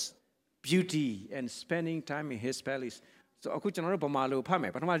Lord's beauty and spending time in his palace ဆိုအခုကျွန်တော်တို့ဗမာလိုဖတ်မ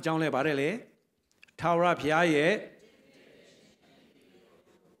ယ်ပထမအကြောင်းလဲပါတယ်လေထာဝရဘုရားရဲ့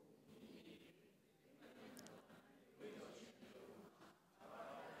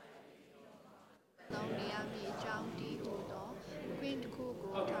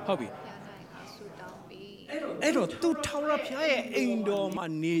ဟုတ်ပြီအဲ့တော့သူထာဝရဘုရားရဲ့အိမ်တော်မှာ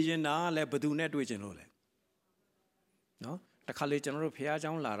နေရင်တာလဲဘယ်သူနဲ့တွေ့ကျင်လို့လဲနော်တခါလေကျွန်တော်တို့ဘုရား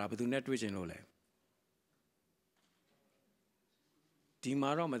ကျောင်းလာတာဘယ်သူနဲ့တွေ့ကျင်လို့လဲဒီမှာ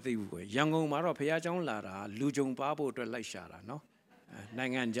တော့မသိဘူးကွယ်ရန်ကုန်မှာတော့ဘုရားကျောင်းလာတာလူကြုံပါဖို့အတွက်လိုက်ရှာတာနော်နို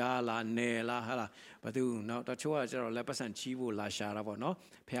င်ငံခြားလားနယ်လားဟာလားဘယ်သူနော်တချို့ကကျတော့လက်ပတ်စံချီးဖို့လာရှာတာပေါ့နော်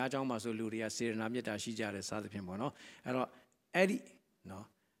ဘုရားကျောင်းမှာဆိုလူတွေကစေတနာမေတ္တာရှိကြတယ်စသဖြင့်ပေါ့နော်အဲ့တော့အဲ့ဒီနော်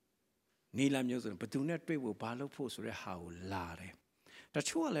နီလာမျိုးဆိုရင်ဘသူနဲ့တွေ့ဖို့ဘာလုပ်ဖို့ဆိုတဲ့ဟာကိုလာတယ်တ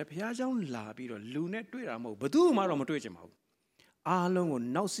ချို့ကလည်းဘုရားကျောင်းလာပြီးတော့လူနဲ့တွေ့တာမဟုတ်ဘသူမှတော့မတွေ့ချင်ပါဘူးအားလုံးကို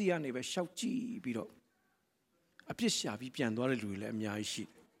နောက်စီကနေပဲရှောက်ကြည့်ပြီးတော့အပြစ်ရှာပြီးပြန်သွားတဲ့လူတွေလည်းအများကြီးရှိတ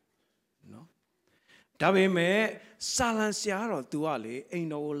ယ်နော်ဒါပေမဲ့စာလံဆရာတော့ तू ကလေအိမ်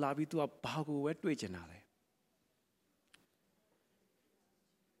တော်ကိုလာပြီး तू ကဘာကိုပဲတွေ့ချင်တာလဲ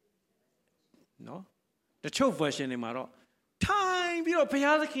နော်တချို့ version တွေမှာတော့ထိုင်ပြီးတော့ဘု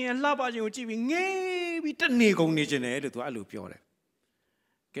ရားသခင်ရဲ့လှပခြင်းကိုကြည့်ပြီးငေးပြီးတနေကုန်နေခြင်းတယ်လို့ तू အဲ့လိုပြောတယ်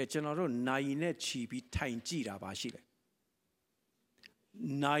ကဲကျွန်တော်တို့နိုင်နဲ့ခြီးပြီးထိုင်ကြည့်တာပါရှိလေ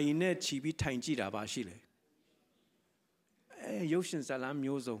နိုင်နဲ့ခြီးပြီးထိုင်ကြည့်တာပါရှိလေရုပ်ရှင်ဇာတ်လမ်း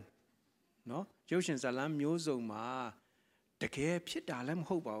မျိုးစုံနော်ရုပ်ရှင်ဇာတ်လမ်းမျိုးစုံမှာတကယ်ဖြစ်တာလည်းမ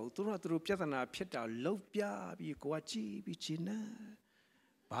ဟုတ်ပါဘူးသူတို့ပြဿနာဖြစ်တာလှုပ်ပြပြီးကိုကကြည့်ပြီးချင်နာ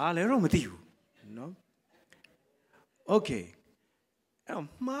ဘာလဲတော့မသိဘူးနော်โอเคအဲ့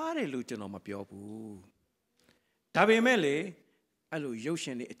မှားတယ်လို့ကျွန်တော်မပြောဘူးဒါပေမဲ့လေအဲ့လိုရုပ်ရှ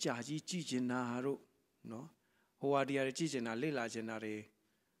င်တွေအကြာကြီးကြည့်ချင်တာတို့နော်ဟိုဟာဒီဟာကြည့်ချင်တာလေ့လာချင်တာတွေ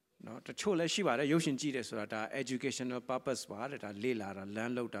နော်တချို့လည်းရှိပါတယ်ရုပ်ရှင်ကြည့်တယ်ဆိုတာဒါ educational purpose ပါတဲ့ဒါလေ့လာတာလ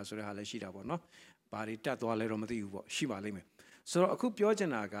မ်းလောက်တာဆိုတဲ့ဟာလည်းရှိတာပေါ့နော်ဘာတွေတက်သွားလဲတော့မသိဘူးပေါ့ရှိပါလိမ့်မယ်ဆိုတော့အခုပြောချ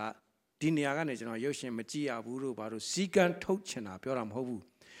င်တာကဒီနေရာကနေကျွန်တော်ရုပ်ရှင်မကြည့်ရဘူးလို့ဘာလို့စီကံထုတ်ချင်တာပြောတာမဟုတ်ဘူး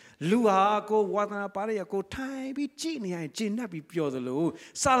လူဟာကိုဝါသနာပါရရကိုထိုင်ပြီးကြည့်နေရင်ကျင့်တတ်ပြီးပြောသလို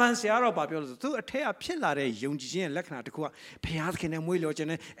စာလံဆရာတော့ဘာပြောလို့ဆိုသူအထက်ကဖြစ်လာတဲ့ယုံကြည်ခြင်းရဲ့လက္ခဏာတစ်ခုကဘုရားသခင်နဲ့မွေးလျော်ခြင်း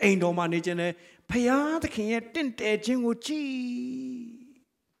နဲ့အိမ်တော်မှာနေခြင်းနဲ့ဘုရားသခင်ရဲ့တင့်တယ်ခြင်းကိုကြည်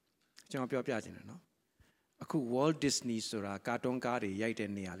ကျွန်တော်ပြောပြခြင်းတယ်နော်အခု Walt Disney ဆိုတာကာတွန်းကားတွေရိုက်တဲ့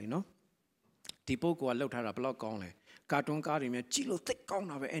နေရာလေနော်ဒီပုဂ္ဂိုလ်ကလှုပ်ထားတာဘယ်လောက်ကောင်းလဲကာတွန်းကားတွေများကြည့်လို့သိကောင်း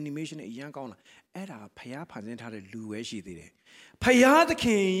တာပဲ animation တွေအရန်ကောင်းတာအဲ့ဒါဘုရားဖန်ဆင်းထားတဲ့လူပဲရှိသေးတယ်ဘုရားသခ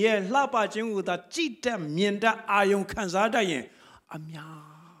င်ရဲ့လှပခြင်းကိုသာကြည်တတ်မြင်တတ်အာယုံခံစားတတ်ရင်အ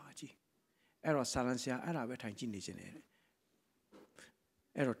များကြီးအဲ့တော့ဆာလန်ဆရာအဲ့ဒါပဲထိုင်ကြည့်နေခြင်းတယ်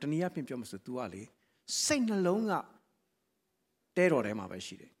အဲ့တော့တနည်းအားဖြင့်ပြောမှဆို तू ကလေစိတ်နှလုံးကတဲတော်ထဲမှာပဲ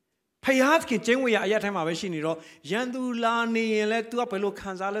ရှိတယ်ဖယားသခင်ကျင်းဝေရအရာတိုင်းမှာပဲရှိနေတော့ရန်သူလာနေရင်လဲ तू ကဘယ်လို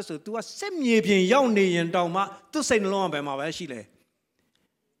ခံစားလဲဆို तू ကစစ်မြေပြင်ရောက်နေရင်တောင်မှသူ့စိတ်နှလုံးကဘယ်မှာပဲရှိလဲ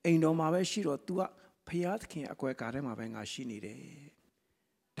အိမ်တော်မှာပဲရှိတော့ तू ကဖယားသခင်အကွယ်ကာထဲမှာပဲငါရှိနေတယ်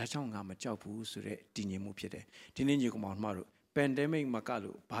ဒါကြောင့်ငါမကြောက်ဘူးဆိုတဲ့တည်ငြိမ်မှုဖြစ်တယ်ဒီနေ့ညီကောင်မတို့ pandemic မှာက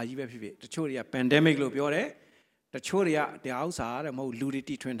လို့ဘာကြီးပဲဖြစ်ဖြစ်တချို့တွေက pandemic လို့ပြောတယ် တချို့တွေကတရားဥစားတဲ့မဟုတ်လူတွေ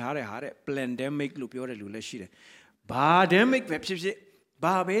တီထွင်ထားတဲ့ဟာတဲ့ pandemic လို့ပြောတဲ့လူလည်းရှိတယ်ဘာ pandemic ပဲဖြစ်ဖြစ်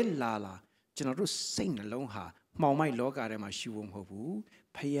ဘာပဲလာကျွန်တော်တို့စိတ်နှလုံးဟာမှောင်မိုက်လောကထဲမှာရှိဖို့မဟုတ်ဘူး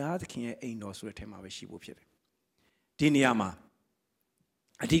ဖယားသခင်ရဲ့အိမ်တော်ဆိုတဲ့ထဲမှာပဲရှိဖို့ဖြစ်တယ်ဒီနေရာမှာ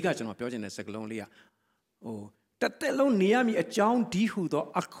အဓိကကျွန်တော်ပြောချင်တဲ့စကားလုံးလေးကတစ်သက်လုံးနေရမည်အကြောင်းဒီဟုသော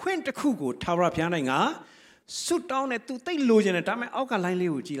အခွင့်တစ်ခုကိုထာဝရဘုရား၌ငါဆွတ်တောင်းတဲ့သူသိလိုချင်တယ်ဒါပေမဲ့အောက်ကလိုင်း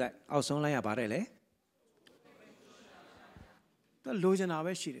လေးကိုကြည့်လိုက်အောက်ဆုံးလိုင်းရပါတယ်လေသူလိုချင်တာ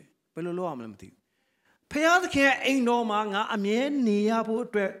ပဲရှိတယ်ဘယ်လိုလုပ်ရမလဲမသိဘူးဖယားသခင်ရဲ့အိမ်တော်မှာငါအမြဲနေရဖို့အ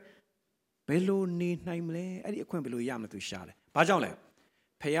တွက်ဘယ်လိုနေနိုင်မလဲအဲ့ဒီအခွင့်ဘယ်လိုရမလဲသူရှာတယ်ဘာကြောင့်လဲ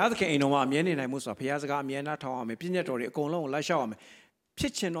ဖယားသခင်အိမ်တော်မှာအမြဲနေနိုင်မှုဆိုတာဖယားစကားအမြဲနားထောင်အောင်မယ်ပြည့်ညတ်တော်တွေအကုန်လုံးကိုလိုက်ရှောက်အောင်မယ်ဖြ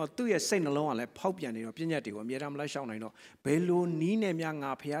စ်ချင်တော့သူ့ရဲ့စိတ်နှလုံးကလည်းဖောက်ပြန်နေတော့ပြည့်ညတ်တွေကိုအမြဲတမ်းမလိုက်ရှောက်နိုင်တော့ဘယ်လိုနီးနဲ့များ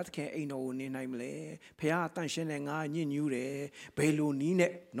ငါဖယားသခင်အိမ်တော်ကိုနေနိုင်မလဲဖယားအတန့်ရှင်းတဲ့ငါညစ်ညူးတယ်ဘယ်လိုနီး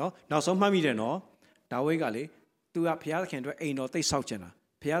နဲ့နော်နောက်ဆုံးမှတ်မိတယ်နော်ဒါဝိဒ်ကလေသူကဖယားသခင်အတွက်အိမ်တော်သိဆောက်ချင်တာ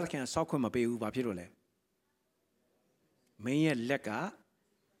ဖယားသခင်ဆောက်ခွင့်မပေးဘူးဘာဖြစ်လို့လဲမင်းရဲ့လက်က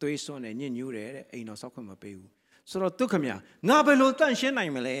သွေးစွန်းနဲ့ညစ်ညူးတယ်တဲ့အိမ်တော်ဆောက်ခွင့်မပေးဘူးဆိုတော့ဒုက္ခမြငါဘယ်လိုတန့်ရှင်းနို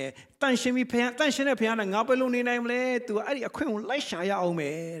င်မလဲတန့်ရှင်းပြီးဖယားတန့်ရှင်းတဲ့ဖယားနဲ့ငါဘယ်လိုနေနိုင်မလဲသူကအဲ့ဒီအခွင့်ကိုလိုက်ရှာရအောင်မ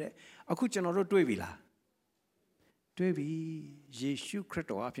ယ်တဲ့အခုကျွန်တော်တို့တွေ့ပြီလားတွေ့ပြီယေရှုခရစ်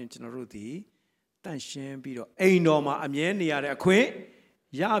တော်အပြင်ကျွန်တော်တို့ဒီတန့်ရှင်းပြီးတော့အိမ်တော်မှာအမြဲနေရတဲ့အခွင့်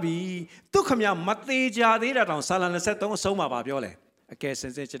ရပြီဒုက္ခမြမသေးကြသေးတာတောင်ဆာလံ23အဆုံးမှာပြောလဲအကယ်စ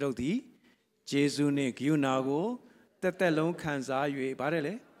င်စစ်ကျွန်တော်ဒီဂျေဇုနဲ့ဂိယူနာကိုတက်တက်လုံးခံစား၍ဗါတယ်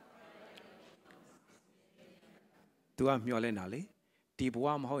လေသူကမျောလင့်တာလေဒီဘဝ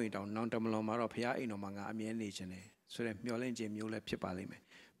မဟုတ်ရင်တောင်နောင်တမလွန်မှာတော့ဘုရားအိမ်တော်မှာငါအမြဲနေခြင်းတယ်ဆိုတဲ့မျောလင့်ခြင်းမျိုးလည်းဖြစ်ပါလိမ့်မယ်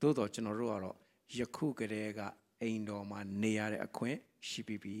သို့တော်ကျွန်တော်တို့ကတော့ယခုကတည်းကအိမ်တော်မှာနေရတဲ့အခွင့်ရှိ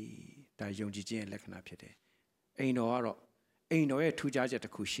ပြီးပြီဒါယုံကြည်ခြင်းရဲ့လက္ခဏာဖြစ်တယ်အိမ်တော်ကတော့အိမ်တော်ရဲ့ထူးခြားချက်တ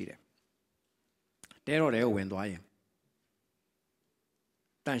စ်ခုရှိတယ်တဲတော်တဲ့ဝင်သွားရင်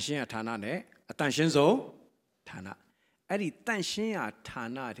တန်ရှင်းရဌာနနဲ့အတန်ရှင်းဆုံးဌာနအဲ့ဒီတန်ရှင်းရဌာ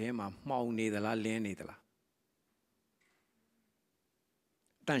နထဲမှာမှောင်နေသလားလင်းနေသလား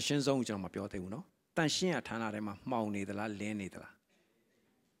တန်ရှင်းဆုံးကျွန်တော်မပြောသေးဘူးเนาะတန်ရှင်းရဌာနထဲမှာမှောင်နေသလားလင်းနေသလား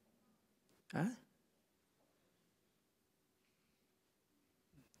ဟမ်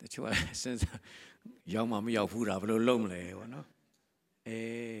တချို့စဉ်းစားရောက်မှမရောက်ဘူးတာဘယ်လိုလုပ်မလဲပေါ့နော်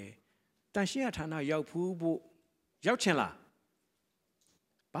တန်ရှင်းရဌာနရောက်ဘူးဖို့ရောက်ချင်လား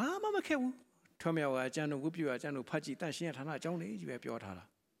ဘာမှမခက်ဘူးထွမြောက်ကအကျဉ်းတို့ဝိပ္ပယအကျဉ်းတို့ဖတ်ကြည့်တန်ရှင်းရဌာနအကြောင်းလေးကြီးပဲပြောထားတာ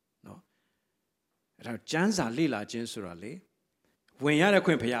เนาะအဲ့ဒါကျမ်းစာလေ့လာခြင်းဆိုတာလေဝင်ရတဲ့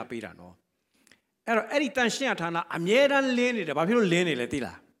ခွင့်ဖျားပေးတာနော်အဲ့တော့အဲ့ဒီတန်ရှင်းရဌာနအမြဲတမ်းလင်းနေတယ်ဘာဖြစ်လို့လင်းနေလဲသိ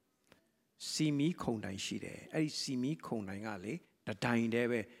လားစီမီခုံတိုင်ရှိတယ်အဲ့ဒီစီမီခုံတိုင်ကလေတတိုင်တည်း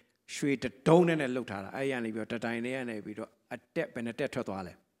ပဲရွှေတုံးနဲ့လှုပ်ထားတာအဲ့ရနေပြီးတော့တတိုင်နဲ့ရနေပြီးတော့အတက်ဘယ်နဲ့တက်ထွက်သွား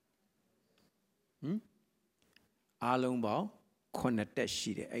လဲအားလုံးပေါင်း9တက်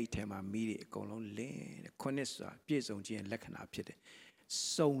ရှိတယ်အဲ့ဒီထဲမှာမီးတွေအကုန်လုံးလင်းတယ်9ဆိုတာပြည့်စုံခြင်းလက္ခဏာဖြစ်တယ်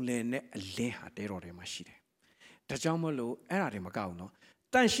စုံလင်တဲ့အလင်းဟာတဲတော်ထဲမှာရှိတယ်ဒါကြောင့်မလို့အဲ့ဒါတွေမကောက်ဘူးနော်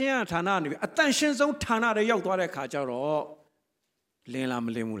တန်ရှင်းရဌာနနေပြီအတန်ရှင်းဆုံးဌာနတွေရောက်သွားတဲ့ခါကျတော့လင်းလားမ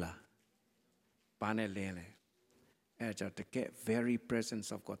လင်းဘူးလားဘာနဲ့လင်းလဲအဲ့ကြောင့်တကယ် very presence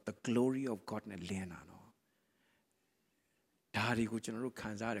of God the glory of God နဲ့လင်းတာနော်ဒါတွေကိုကျွန်တော်တို့ခံ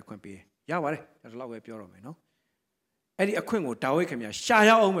စားရတဲ့ခွင့်ပေးရပါတယ်ဒါတော့ပဲပြောတော့မယ်နော်အဲ့ဒီအခွင့်ကိုဒါဝိဒ်ခင်ဗျာရှာရ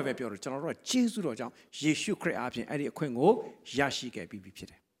အောင်ပဲပြောတော့ကျွန်တော်တို့ကယေရှုတော်ကြောင့်ယေရှုခရစ်အားဖြင့်အဲ့ဒီအခွင့်ကိုရရှိခဲ့ပြီးဖြစ်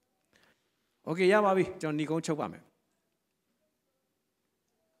တယ်โอเคရပါပြီကျွန်တော်ညီကုန်းချုပ်ပါမယ်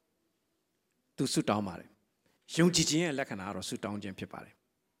သူဆုတောင်းပါတယ်ယုံကြည်ခြင်းရဲ့လက္ခဏာကတော့ဆုတောင်းခြင်းဖြစ်ပါတယ်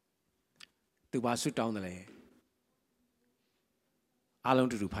သူဘာဆုတောင်းတယ်လဲအားလုံး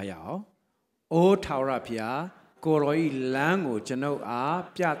တူတူဖတ်ရအောင်အိုးထာဝရဘုရားကိုရောဤလမ်းကိုကျွန်ုပ်အား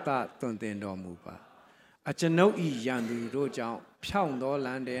ပြသသွန်သင်တော်မူပါအကျွန်ုပ်ဤရန်သူတို့ကြောင့်ဖြောင့်သောလ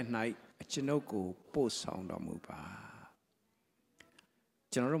မ်းထဲ၌အကျွန်ုပ်ကိုပို့ဆောင်တော်မူပါ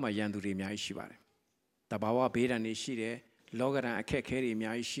ကျွန်တော်တို့မှာရန်သူတွေအများကြီးရှိပါတယ်တဘာဝဘေးဒဏ်တွေရှိတယ်လောကဓာတ်အခက်အခဲတွေအ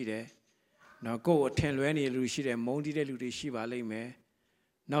များကြီးရှိတယ်နောက်ကိုယ်အထင်လွဲနေတဲ့လူရှိတယ်မုန်းတီးတဲ့လူတွေရှိပါလိမ့်မယ်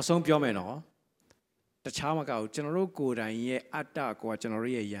နောက်ဆုံးပြောမယ်နော်တခြားမကဘူးကျွန်တော်တို့ကိုယ်တိုင်ရဲ့အတ္တကိုကျွန်တော်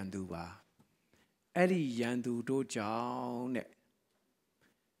တို့ရဲ့ရန်သူပါအဲ့ဒီရန်သူတို့ကြောင့်တဲ့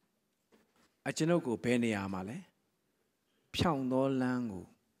အကျွန်ုပ်ကိုဘယ်နေရာမှာလဲဖြောင့်သောလမ်းကို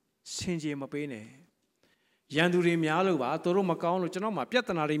ဆင်ခြင်မပေးနဲ့ရန်သူတွေများလို့ပါသူတို့မကောင်းလို့ကျွန်တော်မှာပြ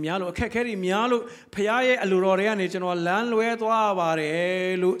ဿနာတွေများလို့အခက်အခဲတွေများလို့ဖခင်ရဲ့အလိုတော်တွေကနေကျွန်တော်လမ်းလွဲသွားပါတ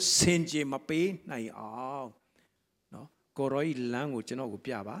ယ်လို့ဆင်ခြင်မပေးနိုင်အောင်နော်ကိုရောဤလမ်းကိုကျွန်တော်ကို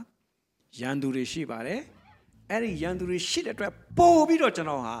ပြပါရန်သူတွေရှိပါတယ်အဲ့ဒီရန်သူတွေရှိတဲ့အတွက်ပို့ပြီးတော့ကျွန်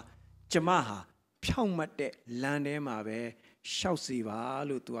မဟာဖြောင့်မတ်တဲ့လမ်းထဲမှာပဲ ရှောက်စီပါ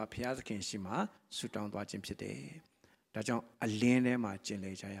လို့သူကဘုရားသခင်ရှိမှဆုတောင်းသွားခြင်းဖြစ်တယ်။ဒါကြောင့်အလင်းထဲမှာကျင်လ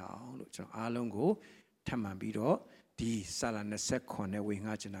ည်ကြရအောင်လို့ကျွန်တော်အားလုံးကိုထပ်မံပြီးတော့ဒီစာလ29နဲ့ဝေ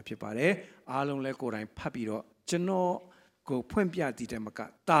ငှချင်တာဖြစ်ပါတယ်။အားလုံးလည်းကိုယ်တိုင်ဖတ်ပြီးတော့ကျွန်တော်ကိုဖွင့်ပြတည်တဲ့မက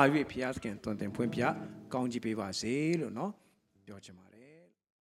တာ၍ဘုရားသခင်သွန်သင်ဖွင့်ပြကောင်းချီးပေးပါစေလို့เนาะပြောချင်ပါတယ်